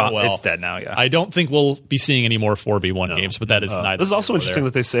It's fare gone. well. It's dead now. Yeah. I don't think we'll be seeing any more 4v1 games, but that is neither. This is also here nor interesting there.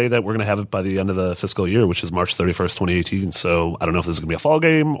 that they say that we're going to have it by the end of the fiscal year, which is March 31st, 2018. So I don't know if this is going to be a fall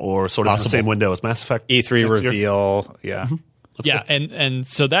game or sort of the same window as Mass Effect. E3 next year. reveal. Yeah. Yeah, and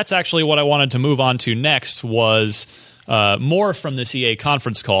so that's actually what I wanted to move on to next was more from this EA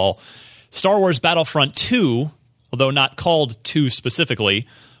conference call. Star Wars Battlefront 2, although not called 2 specifically,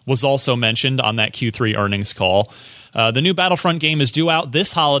 was also mentioned on that Q3 earnings call. The new Battlefront game is due out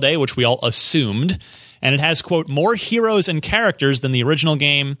this holiday, which we all assumed, and it has, quote, more heroes and characters than the original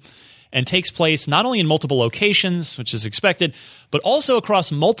game, and takes place not only in multiple locations, which is expected, but also across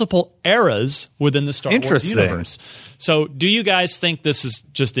multiple eras within the Star Wars Interesting. universe. So do you guys think this is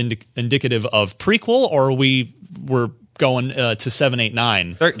just indicative of prequel, or we're going to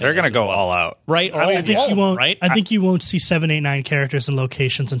 789? They're going to go all out. Right? Or I think all you of them, won't. right? I think you won't see 789 characters and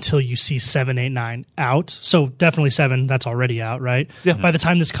locations until you see 789 out. So definitely 7. That's already out, right? Yeah. By the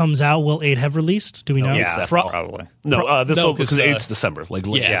time this comes out, will 8 have released? Do we know? Yeah, that probably. No, this no, will because 'cause, 8's December, like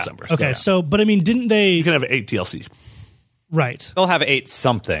late yeah. December. Okay. So So, but I mean, didn't they? you can have 8 DLC. Right. They'll have 8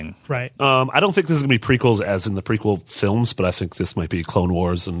 something. Right. I don't think this is going to be prequels as in the prequel films, but I think this might be Clone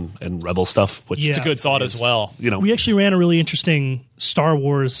Wars and Rebel stuff, which Yeah. It's a good thought as well. you know, We actually ran a really interesting Star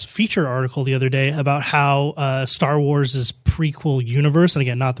Wars feature article the other day about how Star Wars' prequel universe, and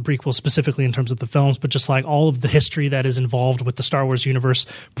again, not the prequel specifically in terms of the films, but just like all of the history that is involved with the Star Wars universe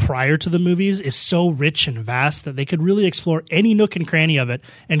prior to the movies is so rich and vast that they could really explore any nook and cranny of it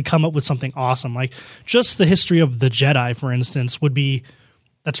and come up with something awesome. Like just the history of the Jedi, for instance,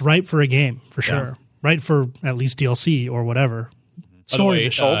 that's ripe for a game for sure. Right for at least DLC or whatever. Story way,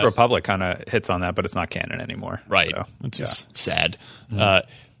 mission. Old Republic kind of hits on that, but it's not canon anymore. Right. So, Which is sad.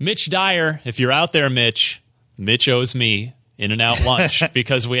 Mitch Dyer, if you're out there, Mitch owes me In-N-Out lunch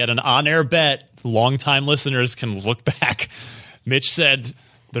because we had an on-air bet. Longtime listeners can look back. Mitch said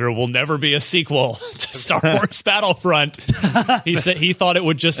there will never be a sequel to Star Wars Battlefront. He said he thought it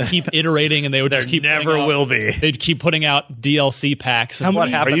would just keep iterating and they would just keep never will be. They'd keep putting out DLC packs. How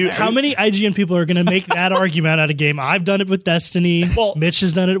many, happened? how many IGN people are going to make that argument out of game? I've done it with Destiny. Well- Mitch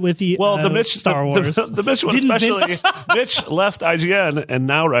has done it with the Star Wars. The Mitch one, Didn't especially. Vince- Mitch left IGN and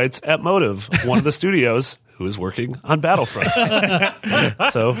now writes at Motive, one of the studios who is working on Battlefront.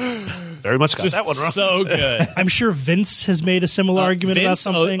 So, very much got that one wrong. So good. I'm sure Vince has made a similar argument about Vince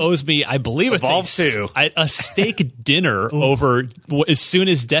something. owes me, I believe Evolve it's 2. a steak dinner over as soon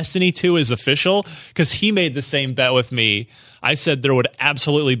as Destiny 2 is official, because he made the same bet with me. I said there would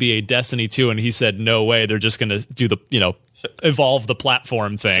absolutely be a Destiny 2, and he said no way. They're just going to do the evolve the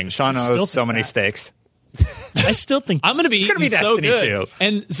platform thing. Sean Still owes so think many that. steaks. I still think I'm going to be gonna be eating so Destiny good. 2.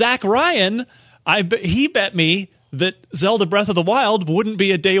 And Zach Ryan, he bet me that Zelda Breath of the Wild wouldn't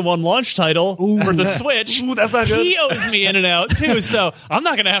be a day one launch title for the Switch. Ooh, that's not good. He owes me In-N-Out too, so I'm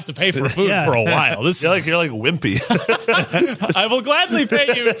not going to have to pay for food Yeah. for a while. This You're like wimpy. I will gladly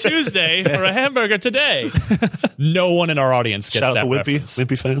pay you Tuesday for a hamburger today. No one in our audience gets Shout out that to Wimpy, reference.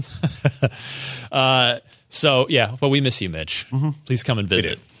 Wimpy fans. So yeah, but we miss you, Mitch. Please come and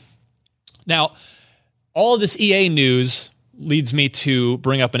visit. Now, all of this EA news leads me to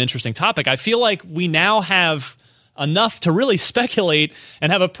bring up an interesting topic. I feel like we now have enough to really speculate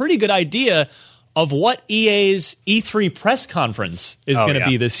and have a pretty good idea of what EA's E3 press conference is going to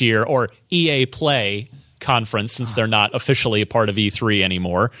be this year, or EA Play conference, since they're not officially a part of E3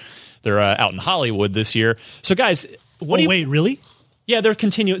 anymore. They're out in Hollywood this year. So, guys, what do you? wait, really? Yeah, they're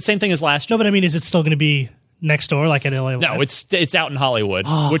continuing. Same thing as last year. No, but I mean, is it still going to be next door, like at LA? No, it's out in Hollywood,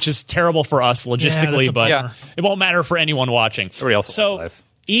 which is terrible for us logistically, that's a but bummer. it won't matter for anyone watching. Everybody else will So watch live.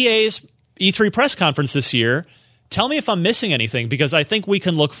 EA's E3 press conference this year. Tell me if I'm missing anything, because I think we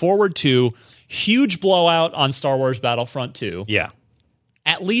can look forward to huge blowout on Star Wars Battlefront 2. Yeah.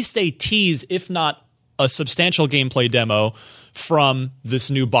 At least a tease, if not a substantial gameplay demo from this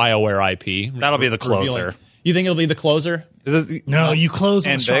new BioWare IP. That'll be the closer. Revealing- You think it'll be the closer? No, you close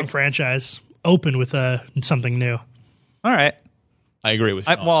on a And strong big. franchise. Open with something new. All right. I agree with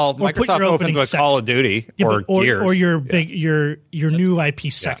you. Well, Or put Microsoft your opens opening with sec- Call of Duty or Gears. or your big your new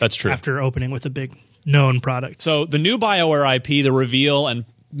IP second. that's true. After opening with a big known product. So the new BioWare IP, the reveal, and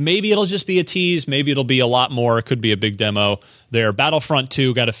maybe it'll just be a tease. Maybe it'll be a lot more. It could be a big demo there. Battlefront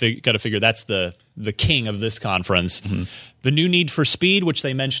 2, got to figure that's the the king of this conference. The new Need for Speed, which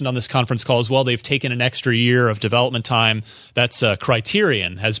they mentioned on this conference call as well, they've taken an extra year of development time. That's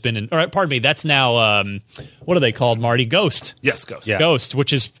Criterion has been in, or pardon me, that's now, what are they called, Marty? Ghost. Yes, Ghost. Yeah. Ghost,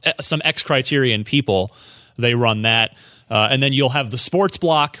 which is some ex-Criterion people. They run that. And then you'll have the sports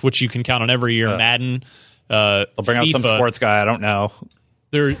block, which you can count on every year, Madden. I'll bring out some FIFA. sports guy. I don't know.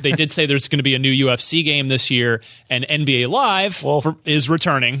 They did say there's going to be a new UFC game this year, and NBA Live is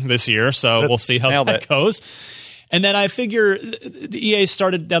returning this year, so we'll see how Nailed that it. goes. And then I figure the EA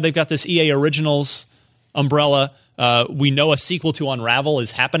started, now they've got this EA Originals umbrella. We know a sequel to Unravel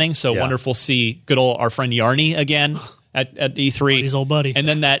is happening, so wonder if we'll see good old our friend Yarny again at E3. His old buddy. And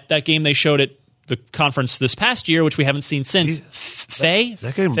then that game they showed at the conference this past year, which we haven't seen since. Faye?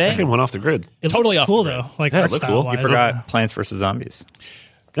 That game went off the grid. It totally looks off cool the grid. though, like Yeah, it art looked style cool. wise. You forgot Plants vs. Zombies.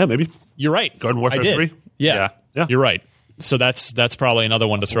 Yeah, maybe. You're right. Garden Warfare I did. 3? Yeah. Yeah. You're right. So that's probably another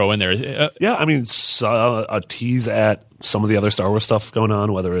one to throw in there. Yeah, I mean, a tease at some of the other Star Wars stuff going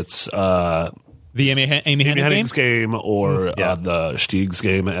on, whether it's The Amy Hennig game? Hennig's game or the Stiegs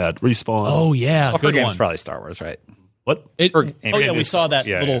game at Respawn. Oh, yeah. Well, her good game's one. probably Star Wars, right? What? Yeah, we saw that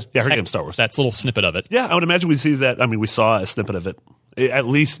Yeah, little yeah, her game's Star Wars. That little snippet of it. Yeah, I would imagine we see that. I mean, we saw a snippet of it, at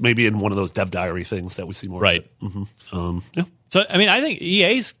least maybe in one of those dev diary things that we see more Right. of it. Yeah. So, I mean, I think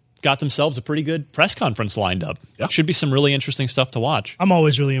EA's got themselves a pretty good press conference lined up. Yeah. Should be some really interesting stuff to watch. I'm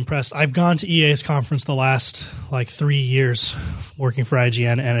always really impressed. I've gone to EA's conference the last 3 years working for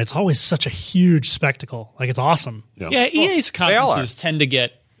IGN, and it's always such a huge spectacle. Like, it's awesome. Yeah, EA's conferences tend to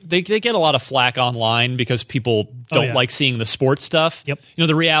get they get a lot of flack online because people don't like seeing the sports stuff. Yep. You know,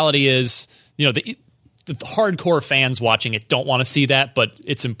 the reality is, the hardcore fans watching it don't want to see that, but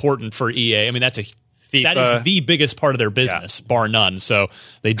it's important for EA. I mean, that is the biggest part of their business, bar none. So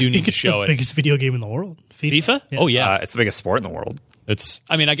they do need to show the it. biggest video game in the world. FIFA? Oh yeah, It's the biggest sport in the world.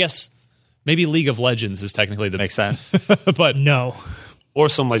 I guess maybe League of Legends is technically the Makes sense. but No. Or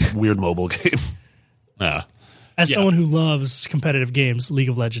some weird mobile game. As someone who loves competitive games, League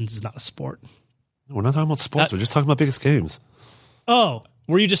of Legends is not a sport. We're not talking about sports. We're just talking about biggest games. Oh.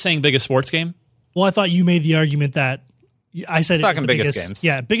 Were you just saying biggest sports game? Well, I thought you made the argument that I said it was Talking the biggest games.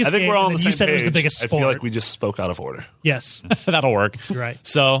 Yeah, biggest I think game. we're all on and the then same you said page. it was the biggest I sport. feel like we just spoke out of order. Yes. That'll work. Right.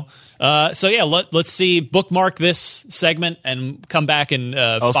 So yeah, let's see. Bookmark this segment and come back in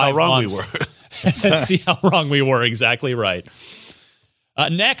Tell us 5 how wrong months we were. and see how wrong we were. Exactly right.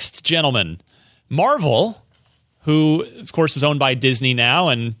 Next, gentlemen, Marvel, who of course is owned by Disney now,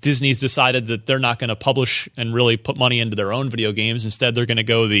 and Disney's decided that they're not going to publish and really put money into their own video games. Instead, they're going to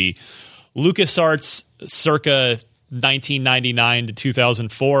go the LucasArts circa 1999 to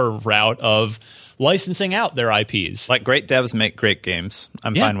 2004 route of licensing out their IPs. Like, great devs make great games.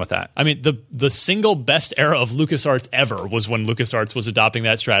 I'm fine with that. I mean, the single best era of LucasArts ever was when LucasArts was adopting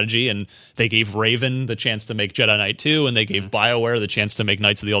that strategy, and they gave Raven the chance to make Jedi Knight 2, and they gave BioWare the chance to make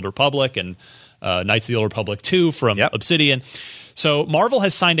Knights of the Old Republic and Knights of the Old Republic 2 from Obsidian. So Marvel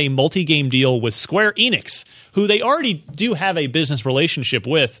has signed a multi-game deal with Square Enix, who they already do have a business relationship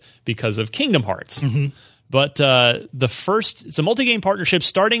with because of Kingdom Hearts. But it's a multi-game partnership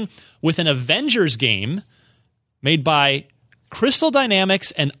starting with an Avengers game made by Crystal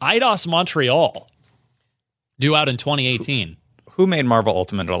Dynamics and Eidos Montreal, due out in 2018. Who made Marvel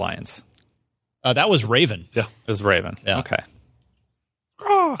Ultimate Alliance? That was Raven. Yeah. It was Raven. Yeah. Okay.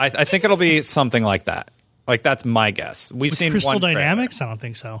 I think it'll be something like that. Like, that's my guess. We've seen Crystal one trailer. Dynamics? I don't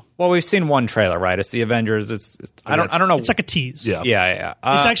think so. Well, we've seen one trailer, right? It's the Avengers. I don't know. It's like a tease. Yeah. Yeah.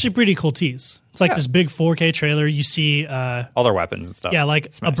 It's actually a pretty cool tease. It's like this big 4K trailer. You see, all their weapons and stuff. like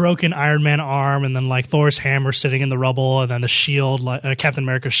It's a nice. broken Iron Man arm, and then like Thor's hammer sitting in the rubble, and then the shield, Captain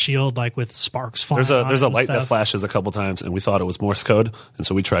America's shield, with sparks flying. There's a on it light and that stuff. flashes a couple times, and we thought it was Morse code, and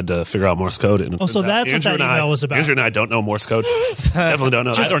so we tried to figure out Morse code. And so that's what that email was about. Andrew and I don't know Morse code. Definitely don't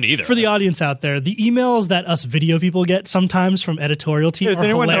know. I don't either. For the audience out there, the emails that us video people get sometimes from editorial team Does are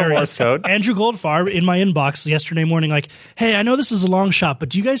anyone know hilarious. Morse code? Andrew Goldfarb in my inbox yesterday morning, hey, I know this is a long shot, but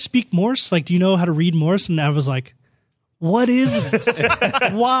do you guys speak Morse? Do you know how to read Morse? And I was like, what is this?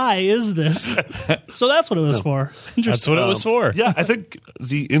 Why is this? So that's what it was for. That's what it was for. Yeah, I think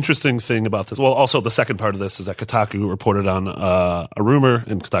the interesting thing about this, well, also the second part of this is that Kotaku reported on a rumor,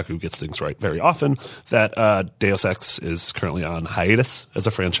 and Kotaku gets things right very often, that Deus Ex is currently on hiatus as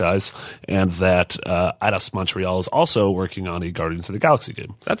a franchise, and that Eidos Montreal is also working on a Guardians of the Galaxy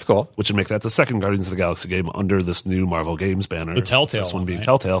game, That's cool. which would make that the second Guardians of the Galaxy game under this new Marvel Games banner. The Telltale First one one, being right?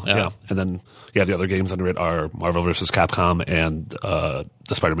 Telltale, Yeah. yeah. And then, the other games under it are Marvel vs. Capcom and the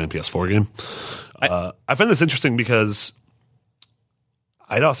Spider-Man PS4 game. I find this interesting because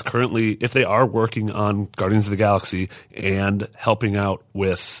Eidos currently, if they are working on Guardians of the Galaxy and helping out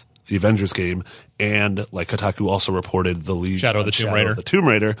with the Avengers game, and like Kotaku also reported the lead Shadow of the Tomb Raider. The Tomb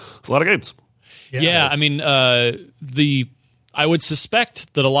Raider. It's a lot of games. Yeah, I mean, I would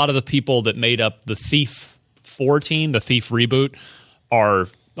suspect that a lot of the people that made up the Thief 4 team, the Thief reboot, are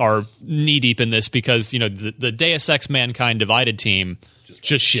knee deep in this because the Deus Ex Mankind Divided team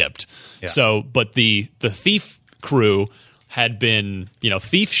just shipped. Yeah. So, but the Thief crew had been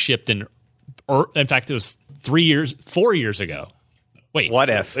Thief shipped in fact it was 4 years ago. Wait, what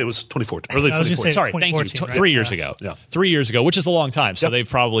if it was 2014? Early 2014. Sorry, thank you. Right? 3 years ago. Yeah. 3 years ago, which is a long time. So they've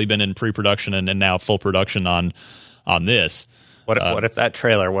probably been in pre-production and now full production on this. What if that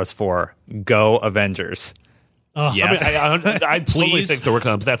trailer was for Go Avengers? Yes. I totally think they're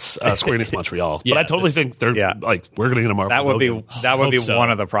working on that's Square Enix Montreal. But I totally think they're like we're going to get a Marvel. That would be so.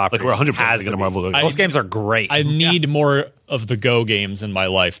 one of the properties. Like we're 100% going to get a Marvel. Those games are great. I need more of the Go games in my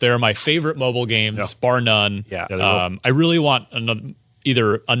life. They're my favorite mobile games, bar none. Yeah. I really want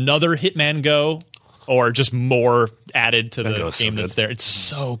either another Hitman Go or just more added to the game that's there. It's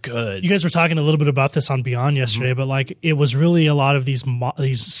so good. You guys were talking a little bit about this on Beyond yesterday, but like it was really a lot of these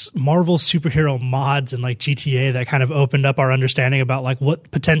Marvel superhero mods and like GTA that kind of opened up our understanding about like what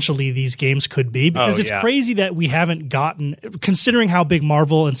potentially these games could be. Because it's crazy that we haven't gotten, considering how big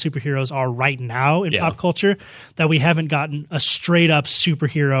Marvel and superheroes are right now in pop culture, that we haven't gotten a straight up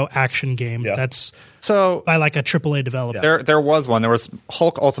superhero action game that's by like a AAA developer. There was one. There was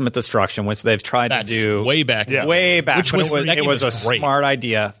Hulk Ultimate Destruction, which they've tried to do way back. Way back. Which it was a smart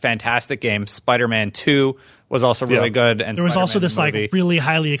idea. Fantastic game. Spider-Man 2 was also really good. And there was Spider-Man also this movie. like really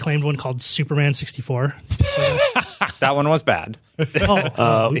highly acclaimed one called Superman 64. That one was bad.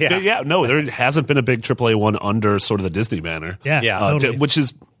 No, there hasn't been a big AAA one under sort of the Disney banner. Totally. Which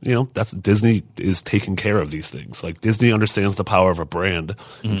is, that's Disney is taking care of these things. Like Disney understands the power of a brand.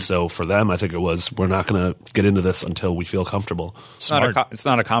 And so for them, I think it was, we're not going to get into this until we feel comfortable. It's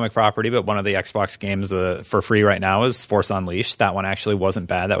not a comic property, but one of the Xbox games for free right now is Force Unleashed. That one actually wasn't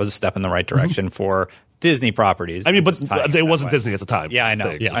bad. That was a step in the right direction for Disney properties. I mean, but it wasn't Disney at the time. Yeah, I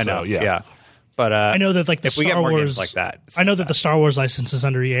know. I know. Yeah. But I know that like the if we Star get more Wars games like that, I know that the Star Wars license is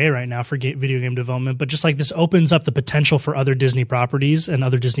under EA right now for video game development, but just like this opens up the potential for other Disney properties and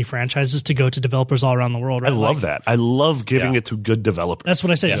other Disney franchises to go to developers all around the world. Right? I love that. I love giving it to good developers. That's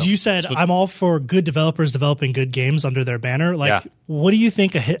what I said. You said I'm all for good developers developing good games under their banner. Like, what do you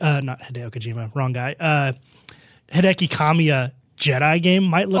think? Not Hideo Kojima, wrong guy. Hideki Kamiya Jedi game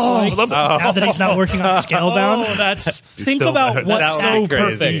might look like now that he's not working on Scalebound. Think about what's so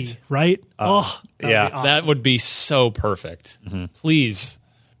perfect, right? That would be so perfect. Please,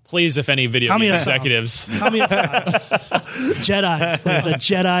 if any video game executives, Jedi, please, a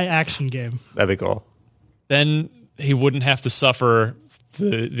Jedi action game. That'd be cool. Then he wouldn't have to suffer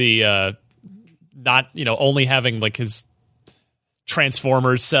the not only having like his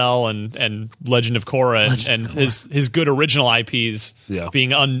Transformers Cell and Legend of Korra and his good original IPs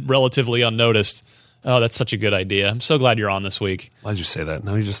being relatively unnoticed. Oh, that's such a good idea. I'm so glad you're on this week. Why'd you say that?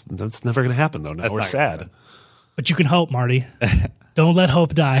 No, that's never going to happen though. Now we're sad. But you can hope, Marty. Don't let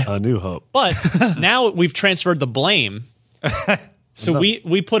hope die. A new hope. But now we've transferred the blame. So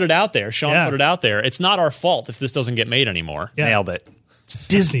we put it out there. Sean put it out there. It's not our fault if this doesn't get made anymore. Nailed it. It's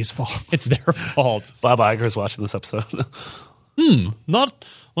Disney's fault. It's their fault. Bob Iger's watching this episode. Not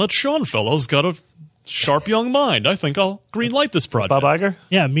that Sean fellow's got a sharp young mind. I think I'll greenlight this project. Bob Iger?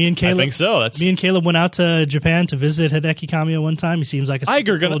 Yeah, me and Caleb. I think so. Me and Caleb went out to Japan to visit Hideki Kamiya one time. He seems like a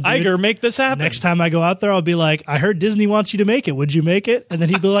Iger make this happen. Next time I go out there, I'll be like, I heard Disney wants you to make it. Would you make it? And then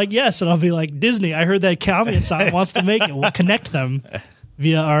he'd be like, yes. And I'll be like, Disney, I heard that Kamiya-san wants to make it. We'll connect them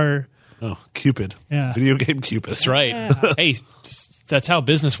via our... Oh, Cupid. Yeah. Video game Cupid. That's right. Yeah. Hey, that's how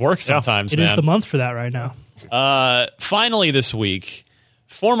business works sometimes, It is the month for that right now. Finally this week,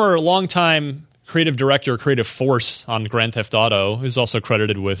 former longtime creative director, creative force on Grand Theft Auto, who's also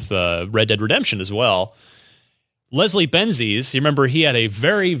credited with Red Dead Redemption as well, Leslie Benzies. You remember he had a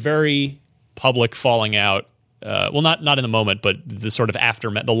very, very public falling out. Not in the moment, but the sort of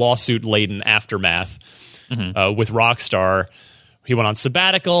aftermath, the lawsuit-laden aftermath with Rockstar. He went on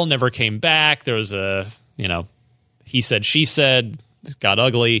sabbatical, never came back. There was a, he said, she said, it got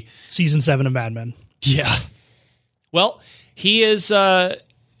ugly. Season 7 of Mad Men. Yeah. Well, he's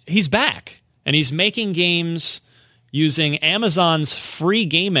back, and he's making games using Amazon's free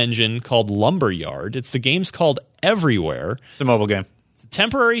game engine called Lumberyard. The game's called Everywhere. It's a mobile game. It's a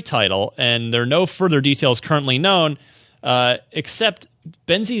temporary title, and there are no further details currently known, except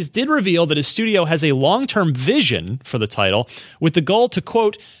Benzies did reveal that his studio has a long-term vision for the title with the goal to,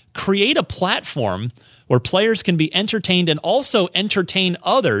 quote, create a platform where players can be entertained and also entertain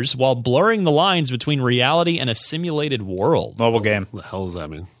others while blurring the lines between reality and a simulated world. Mobile game. What the hell does that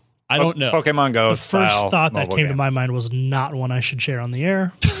mean? I don't know. Pokemon Go The first style thought that mobile came game. to my mind was not one I should share on the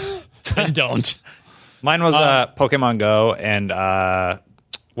air. I don't. Mine was Pokemon Go and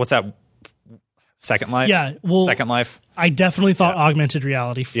what's that? Second Life? Yeah, well- Second Life. I definitely thought augmented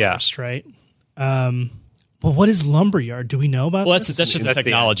reality first, Yeah. right? But what is Lumberyard? Do we know about Well, this? that's just the That's the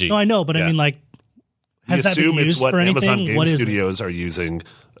technology. No, I know, but I Yeah. mean, like, We has that been assume it's used what for anything? Amazon Game What is it? Studios are using.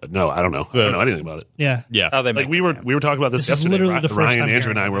 No, I don't know. I don't know anything about it. Yeah. Yeah. How they Like make we were talking about this This is yesterday. literally the first Ryan, time Andrew,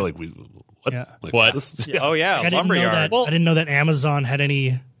 and I hearing were it. like, what? Yeah. Like, What? what's this? Oh yeah, I didn't know Lumberyard. that. I didn't know that Amazon had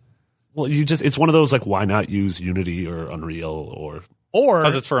any. Well, it's one of those like, why not use Unity or Unreal or Or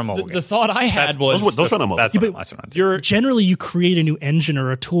 'Cause it's for a mobile the game. thought I had was those run on mobile. That's Yeah, what but that's what I'm you're Generally, you create a new engine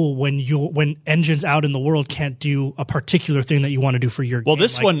or a tool when engines out in the world can't do a particular thing that you want to do for your Well, game.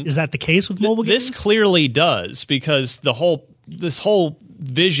 this Like, one- is that the case with mobile this games? clearly does, because this whole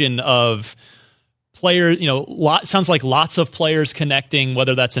vision of player, sounds like lots of players connecting,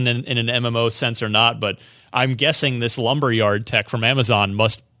 whether that's in an MMO sense or not. But I'm guessing this Lumberyard tech from Amazon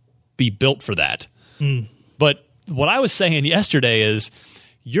must be built for that. But what I was saying yesterday is,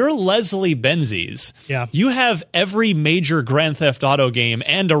 you're Leslie Benzies. Yeah. You have every major Grand Theft Auto game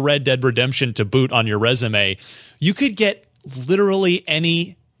and a Red Dead Redemption to boot on your resume. You could get literally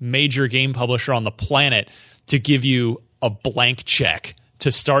any major game publisher on the planet to give you a blank check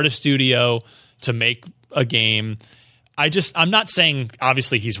to start a studio, to make a game. I'm not saying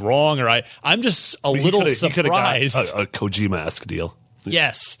obviously he's wrong, or I'm just a little surprised. He could have got a Kojima-esque deal.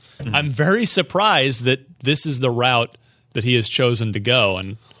 Yes. I'm very surprised that this is the route that he has chosen to go.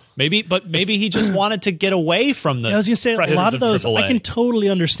 And maybe he just wanted to get away from the I was going to say, a pressures lot of those, AAA. I can totally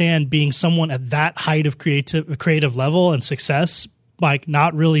understand being someone at that height of creative level and success, like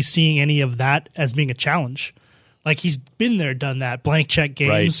not really seeing any of that as being a challenge. Like he's been there, done that. Blank check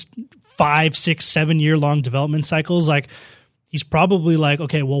games, 5, 6, 7 year long development cycles. Like he's probably like,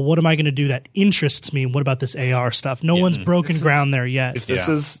 okay, well, what am I going to do that interests me? What about this AR stuff? No one's broken ground there yet. If this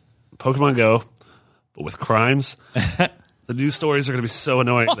is Pokemon Go, but with crimes, the news stories are going to be so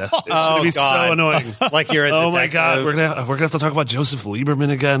annoying. It's going to be God. so annoying. Like you're a Oh my detective. god, we're gonna have to talk about Joseph Lieberman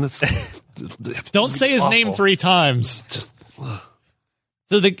again. Don't say his name awful. 3 times. Just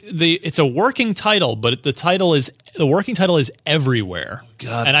So it's a working title, but the working title is everywhere.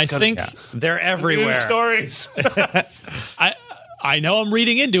 God, and I it's gotta- think They're everywhere. news stories. I know I'm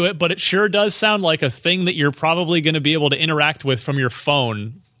reading into it, but it sure does sound like a thing that you're probably going to be able to interact with from your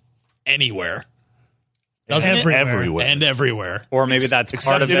phone anywhere. Doesn't Everywhere. Everywhere. it? And everywhere. Or maybe that's Except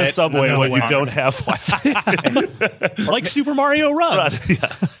part of in it. a subway No, when you no, don't have Wi-Fi. Like Super Mario Run.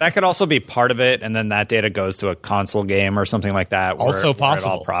 That could also be part of it, and then that data goes to a console game or something like that. Where, Also where it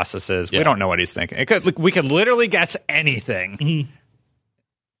possible. all processes. Yeah. We don't know what he's thinking. We could literally guess anything. and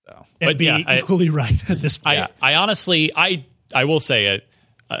But be yeah, equally right at this point. I honestly, I will say it.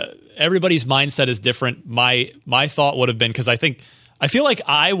 Everybody's mindset is different. My thought would have been, because I feel like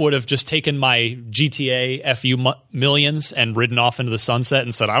I would have just taken my GTA FU millions and ridden off into the sunset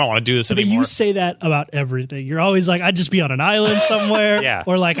and said, I don't want to do this But anymore. you say that about everything. You're always like, I'd just be on an island somewhere, Yeah.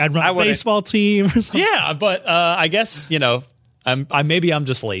 or like I'd run a wouldn't. baseball team or something. Yeah, but I guess maybe I'm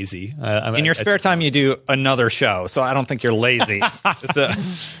just lazy. In your spare time, you do another show, so I don't think you're lazy.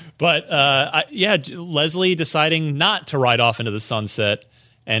 But Leslie deciding not to ride off into the sunset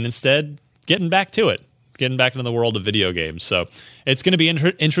and instead getting back to it, getting back into the world of video games. So it's going to be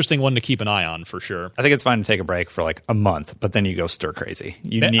interesting one to keep an eye on for sure. I think it's fine to take a break for like a month, but then you go stir crazy.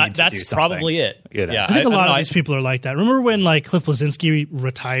 You need to do That's something. probably it. You know? Yeah, I think a lot don't know, of these people are like that. Remember when like Cliff Bleszinski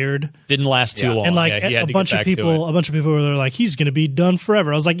retired, didn't last too long, and like he had a to bunch get of back to people, were like, he's going to be done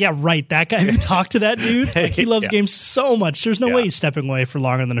forever. I was like, yeah, right. That guy. Have you talked to that dude? Like, he loves games so much. There's no way he's stepping away for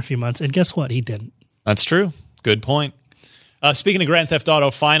longer than a few months. And guess what? He didn't. That's true. Good point. Speaking of Grand Theft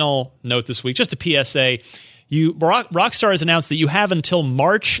Auto, final note this week, just a PSA. Rockstar has announced that you have until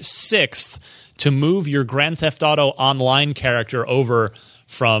March 6th to move your Grand Theft Auto Online character over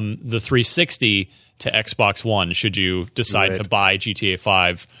from the 360 to Xbox One, should you decide to buy GTA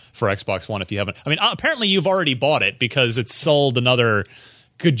 5 for Xbox One if you haven't. I mean, apparently you've already bought it because it's sold another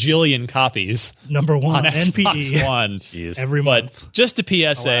gajillion copies Number one, on Xbox NPD. One. Every month. But just a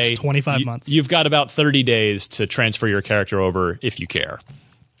PSA, last 25 months. You've got about 30 days to transfer your character over if you care.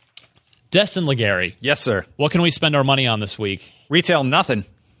 Destin Legary, Yes, sir. what can we spend our money on this week? Retail, nothing.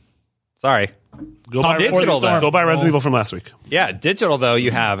 Sorry. Go buy Digital, though. Go buy Resident Evil from last week. Yeah, digital though.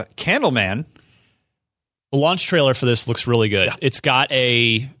 You have Candleman. The launch trailer for this looks really good. Yeah. It's got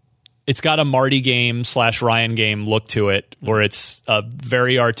a Marty game / Ryan game look to it, where it's a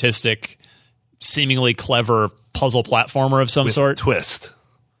very artistic, seemingly clever puzzle platformer of some sort Twist.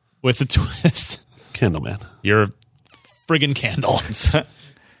 with a twist. Candleman. You're a friggin' candle.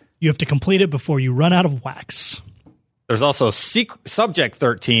 You have to complete it before you run out of wax. There's also Subject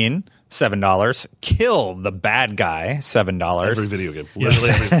 13, $7. Kill the Bad Guy, $7. Every video game. Literally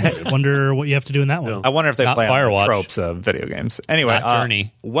every video game. Wonder what you have to do in that one. I wonder if they Not play on the Firewatch. tropes of video games. Anyway, Not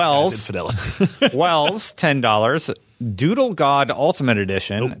Journey. Wells, Infidelity. Wells, $10. Doodle God Ultimate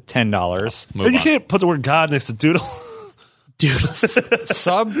Edition, $10. Move You on. can't put the word God next to doodle. Dude,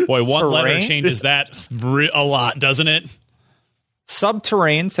 Boy, one letter Subterranean changes that a lot, doesn't it?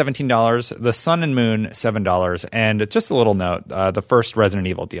 Subterranean, $17. The Sun and Moon, $7. And just a little note, the first Resident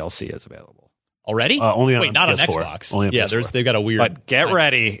Evil DLC is available. Already? Only on Wait, not PS4. on Xbox. Only on yeah, PS4. they've got a weird. But get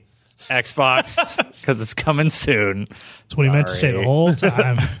ready, Xbox, because it's coming soon. that's what he meant to say the Sorry. whole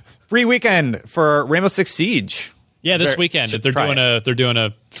time. Free weekend for Rainbow Six Siege. Yeah, this Very- weekend should they're try doing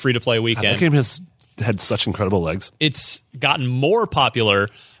a free to play That weekend. game has had such incredible legs. It's gotten more popular.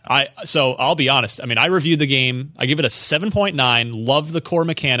 So I'll be honest. I mean, I reviewed the game. I give it a 7.9. Loved the core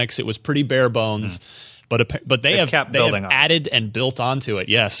mechanics. It was pretty bare bones, but they have kept building on it. added and built onto it.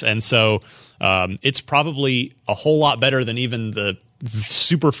 Yes, and so it's probably a whole lot better than even the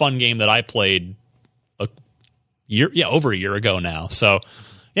super fun game that I played over a year ago now. So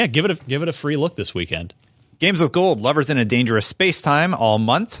yeah, give it a free look this weekend. Games with Gold, Lovers in a Dangerous Space-Time all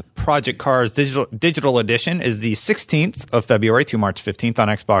month. Project Cars Digital Edition is the 16th of February to March 15th on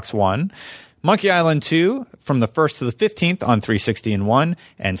Xbox One. Monkey Island 2 from the 1st to the 15th on 360 and 1.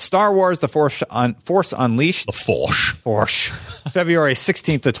 And Star Wars The Force Unleashed. The Force. February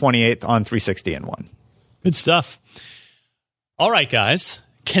 16th to 28th on 360 and 1. Good stuff. All right, guys.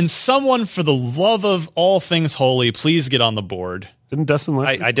 Can someone, for the love of all things holy, please get on the board? Didn't Dustin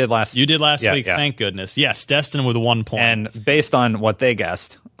last? I did last. You did last Yeah, week. yeah. Thank goodness. Yes, Destin with 1 point. And based on what they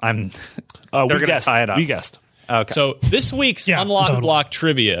guessed, they're we going to guessed. tie it up. We guessed. Okay. So this week's Yeah, Unlock totally. Block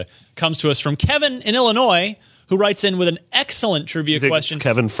trivia comes to us from Kevin in Illinois, who writes in with an excellent trivia You think question. it's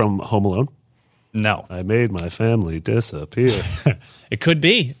Kevin from Home Alone? No. I made my family disappear. It could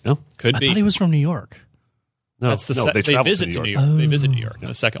be. No? Could I be. thought he was from New York. No, That's the no, they traveled visit to New York. They visit New York.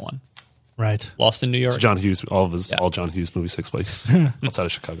 The second one. Right. Lost in New York. John Hughes, all John Hughes movies takes place outside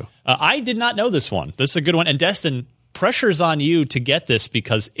of Chicago. I did not know this one. This is a good one. And Destin, pressure's on you to get this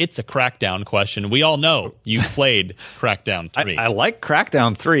because it's a Crackdown question. We all know you played Crackdown 3. I like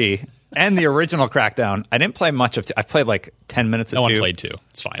Crackdown 3 and the original Crackdown. I didn't play much of 2. I played like 10 minutes of 2. no one played 2.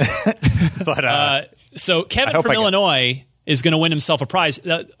 It's fine. But So I Kevin hope from I get- Illinois is going to win himself a prize.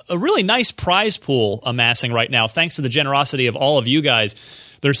 A really nice prize pool amassing right now, thanks to the generosity of all of you guys.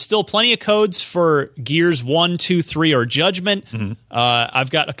 There's still plenty of codes for Gears 1, 2, 3, or Judgment. I've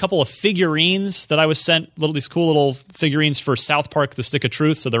got a couple of figurines that I was sent, these cool little figurines for South Park: The Stick of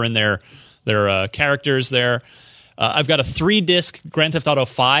Truth, so they're in their characters there. I've got a 3-disc Grand Theft Auto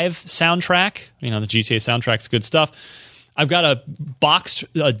 5 soundtrack. You know, the GTA soundtrack's good stuff. I've got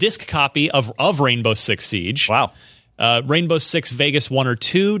a disc copy of Rainbow Six Siege. wow. Rainbow Six Vegas 1 or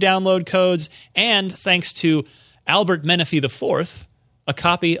 2 download codes, and thanks to Albert Menifee IV, a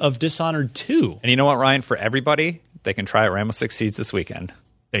copy of Dishonored 2. And you know what, Ryan? For everybody, they can try Rainbow Six Siege this weekend.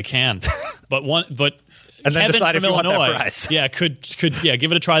 They can, but And then Kevin decide from if you want that Illinois, prize. yeah, could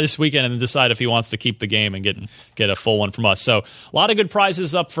give it a try this weekend and then decide if he wants to keep the game and get a full one from us. So a lot of good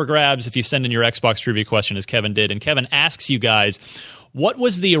prizes up for grabs if you send in your Xbox trivia question, as Kevin did. And Kevin asks you guys, what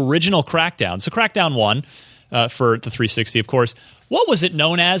was the original Crackdown? So Crackdown 1 for the 360, of course. What was it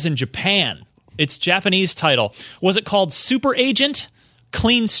known as in Japan? Its Japanese title. Was it called Super Agent,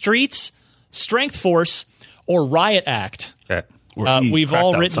 Clean Streets, Strength Force, or Riot Act? Okay. We've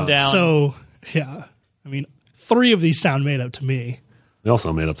all Crackdown written sounds- down. So, yeah. I mean, 3 of these sound made up to me. They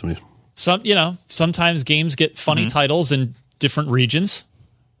also made up to me. Sometimes games get funny titles in different regions,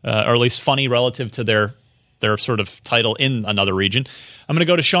 or at least funny relative to their sort of title in another region. I'm going to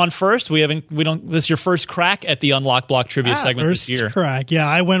go to Sean first. This is your first crack at the Unlock Block trivia segment First this year. crack. Yeah,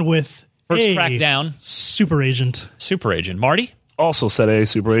 I went with First A, Crackdown, Super Agent. Super Agent. Marty? Also said a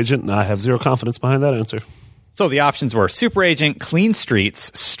super agent, and I have zero confidence behind that answer. So the options were Super Agent, Clean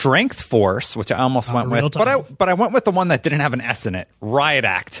Streets, Strength Force, which I almost went real with, time. but I went with the one that didn't have an S in it, Riot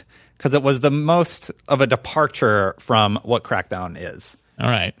Act, because it was the most of a departure from what Crackdown is. All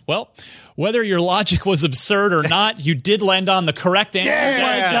right. Well, whether your logic was absurd or not, you did land on the correct answer.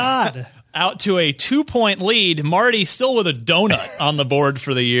 Yeah. God. Out to a 2-point lead. Marty still with a donut on the board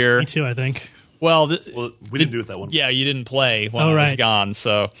for the year. Me too, I think. Well, Well, we didn't do it that one. yeah, you didn't play when Oh, I was right. gone.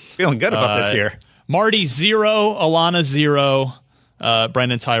 So Feeling good about this year. Marty 0, Alana 0,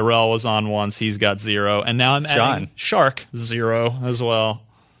 Brendan Tyrell was on once. He's got 0, and now I'm adding Sean. Shark 0 as well.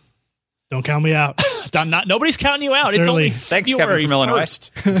 Don't count me out. Nobody's counting you out. It's early. only Thanks, Kevin February from Illinois.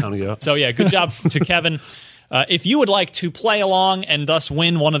 1st. Counting out. So yeah, good job to Kevin. If you would like to play along and thus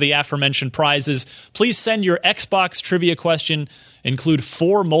win one of the aforementioned prizes, please send your Xbox trivia question. Include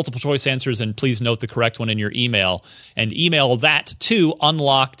 4 multiple choice answers, and please note the correct one in your email. And email that to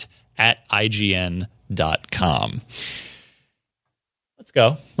unlocked@ign.com. Let's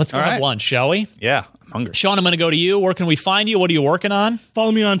go. Let's go All have right. lunch, shall we? Yeah, I'm hungry. Sean, I'm going to go to you. Where can we find you? What are you working on?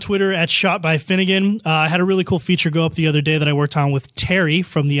 Follow me on Twitter at ShotByFinnegan. I had a really cool feature go up the other day that I worked on with Terry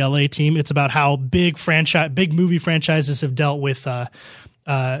from the LA team. It's about how big movie franchises have dealt with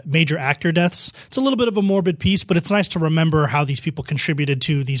major actor deaths. It's a little bit of a morbid piece, but it's nice to remember how these people contributed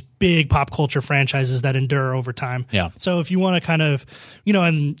to these big pop culture franchises that endure over time. Yeah. So if you want to kind of,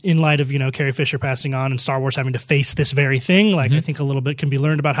 and in light of, Carrie Fisher passing on and Star Wars having to face this very thing, I think a little bit can be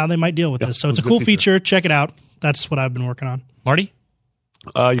learned about how they might deal with this. So it's a cool feature. Check it out. That's what I've been working on. Marty?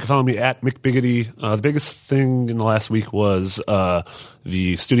 You can follow me at McBiggity. The biggest thing in the last week was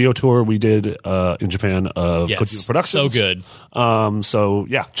the studio tour we did in Japan of Kojima Productions. So good. So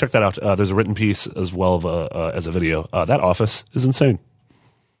yeah, check that out. There's a written piece as well as a video. That office is insane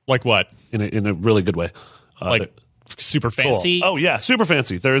Like what? in a really good way. Super fancy? Oh yeah, super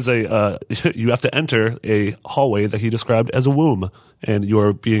fancy. There's you have to enter a hallway that he described as a womb, and you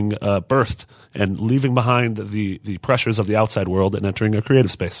are being birthed and leaving behind the pressures of the outside world and entering a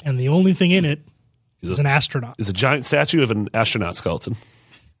creative space. And the only thing in it is an astronaut. Is a giant statue of an astronaut skeleton.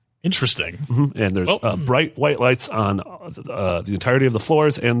 Interesting. And there's bright white lights on the entirety of the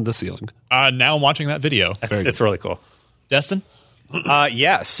floors and the ceiling. Now I'm watching that video. It's really cool. Destin?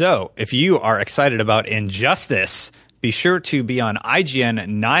 Yeah, so if you are excited about Injustice, be sure to be on IGN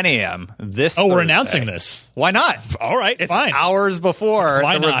 9 a.m. this Oh, we're Thursday. announcing this. Why not? All right, It's fine. hours before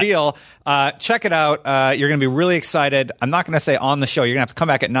Why the not? reveal. Check it out. You're going to be really excited. I'm not going to say on the show. You're going to have to come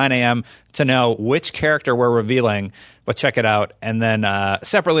back at 9 a.m. to know which character we're revealing, but check it out. And then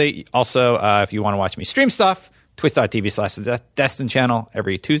separately, also, if you want to watch me stream stuff, twitch.tv/Destin channel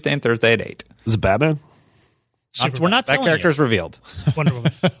every Tuesday and Thursday at 8. Is it Batman? We're not That telling character's revealed. Wonder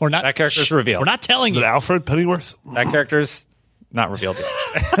Woman. you. We're not. That character's revealed. We're not telling Is it you. Alfred Pennyworth? That character's not revealed yet.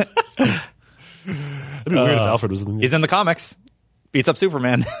 It'd be weird if Alfred was in the He's in the comics. Beats up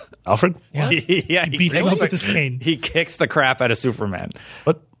Superman. Alfred? yeah, He beats him up with his cane. He kicks the crap out of Superman.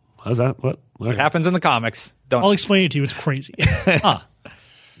 What? How's that? What? It happens in the comics. Don't I'll explain it to you. It's crazy.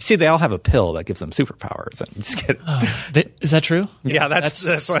 see? They all have a pill that gives them superpowers. I'm just kidding. Is that true? Yeah,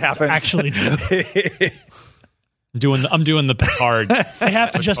 that's what happens. Actually true. I'm doing the Picard. They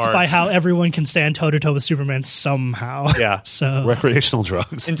have to justify how everyone can stand toe-to-toe with Superman somehow. Yeah. So Recreational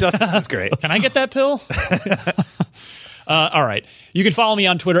drugs. Injustice is great. Can I get that pill? All right. You can follow me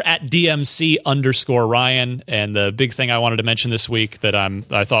on Twitter at DMC_Ryan. And the big thing I wanted to mention this week that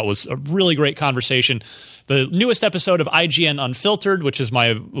I thought was a really great conversation, the newest episode of IGN Unfiltered, which is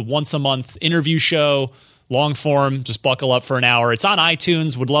my once-a-month interview show, long form, just buckle up for an hour. It's on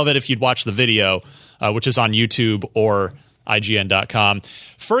iTunes. Would love it if you'd watch the video, which is on YouTube or IGN.com.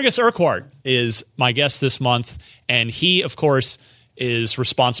 Fergus Urquhart is my guest this month, and he, of course, is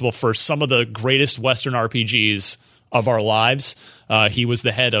responsible for some of the greatest Western RPGs of our lives. He was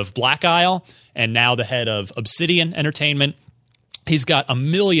the head of Black Isle and now the head of Obsidian Entertainment. He's got a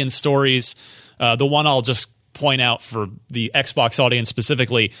million stories. The one I'll just point out for the Xbox audience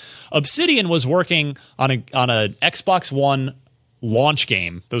specifically, Obsidian was working on an Xbox One launch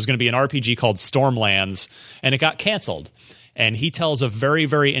game. There was going to be an RPG called Stormlands, and it got canceled. And he tells a very,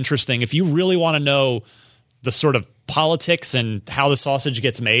 very interesting, if you really want to know the sort of politics and how the sausage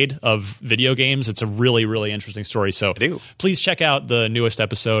gets made of video games, it's a really, really interesting story. So please check out the newest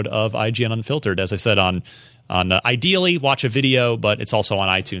episode of IGN Unfiltered. As I said, on ideally watch a video, but it's also on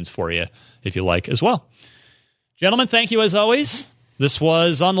iTunes for you if you like as well. Gentlemen, thank you as always. This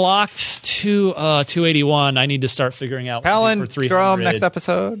was Unlocked 281. I need to start figuring out what to do for 300. Palindrome next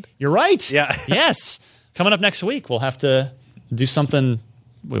episode. You're right. Yeah. Yes. Coming up next week, we'll have to do something.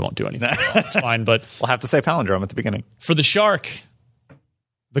 We won't do anything. That's fine. But We'll have to say palindrome at the beginning. for the Shark,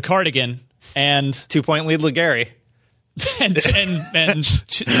 the Cardigan, and 2-point lead, Legary. and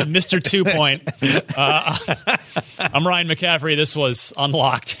Mr. 2 Point. I'm Ryan McCaffrey. This was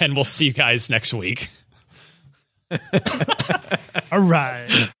Unlocked, and we'll see you guys next week. all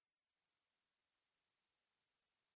right.